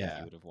 he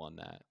would have won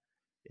that.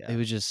 Yeah. It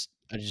was just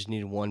I just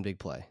needed one big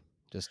play.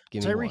 Just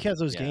give me one. Tyreek has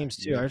those games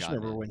too. I just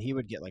remember when he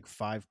would get like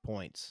 5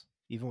 points,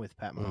 even with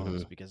Pat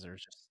Mahomes, because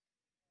there's just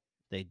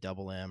they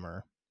double him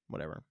or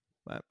whatever.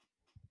 But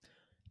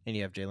and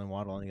you have Jalen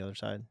Waddle on the other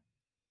side.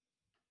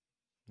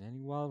 And he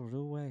waddled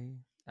away,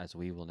 as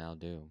we will now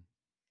do,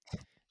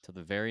 till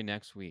the very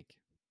next week.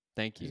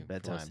 Thank you for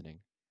listening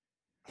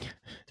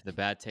to the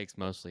Bad Takes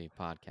Mostly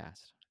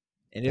podcast.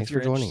 And if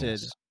you're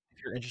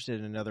interested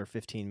in another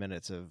 15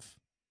 minutes of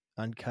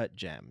uncut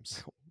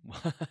gems,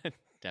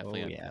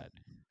 definitely uncut.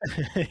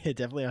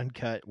 Definitely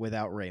uncut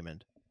without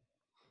Raymond.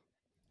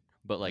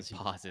 But like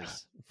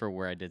pauses for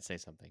where I did say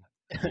something.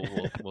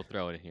 We'll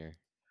throw it in here.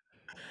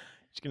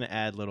 Just gonna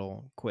add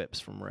little quips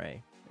from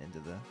Ray into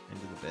the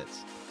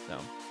bits. So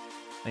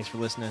thanks for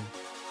listening.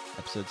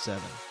 Episode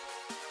 7.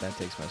 That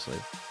Takes Mostly.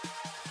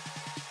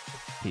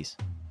 Peace.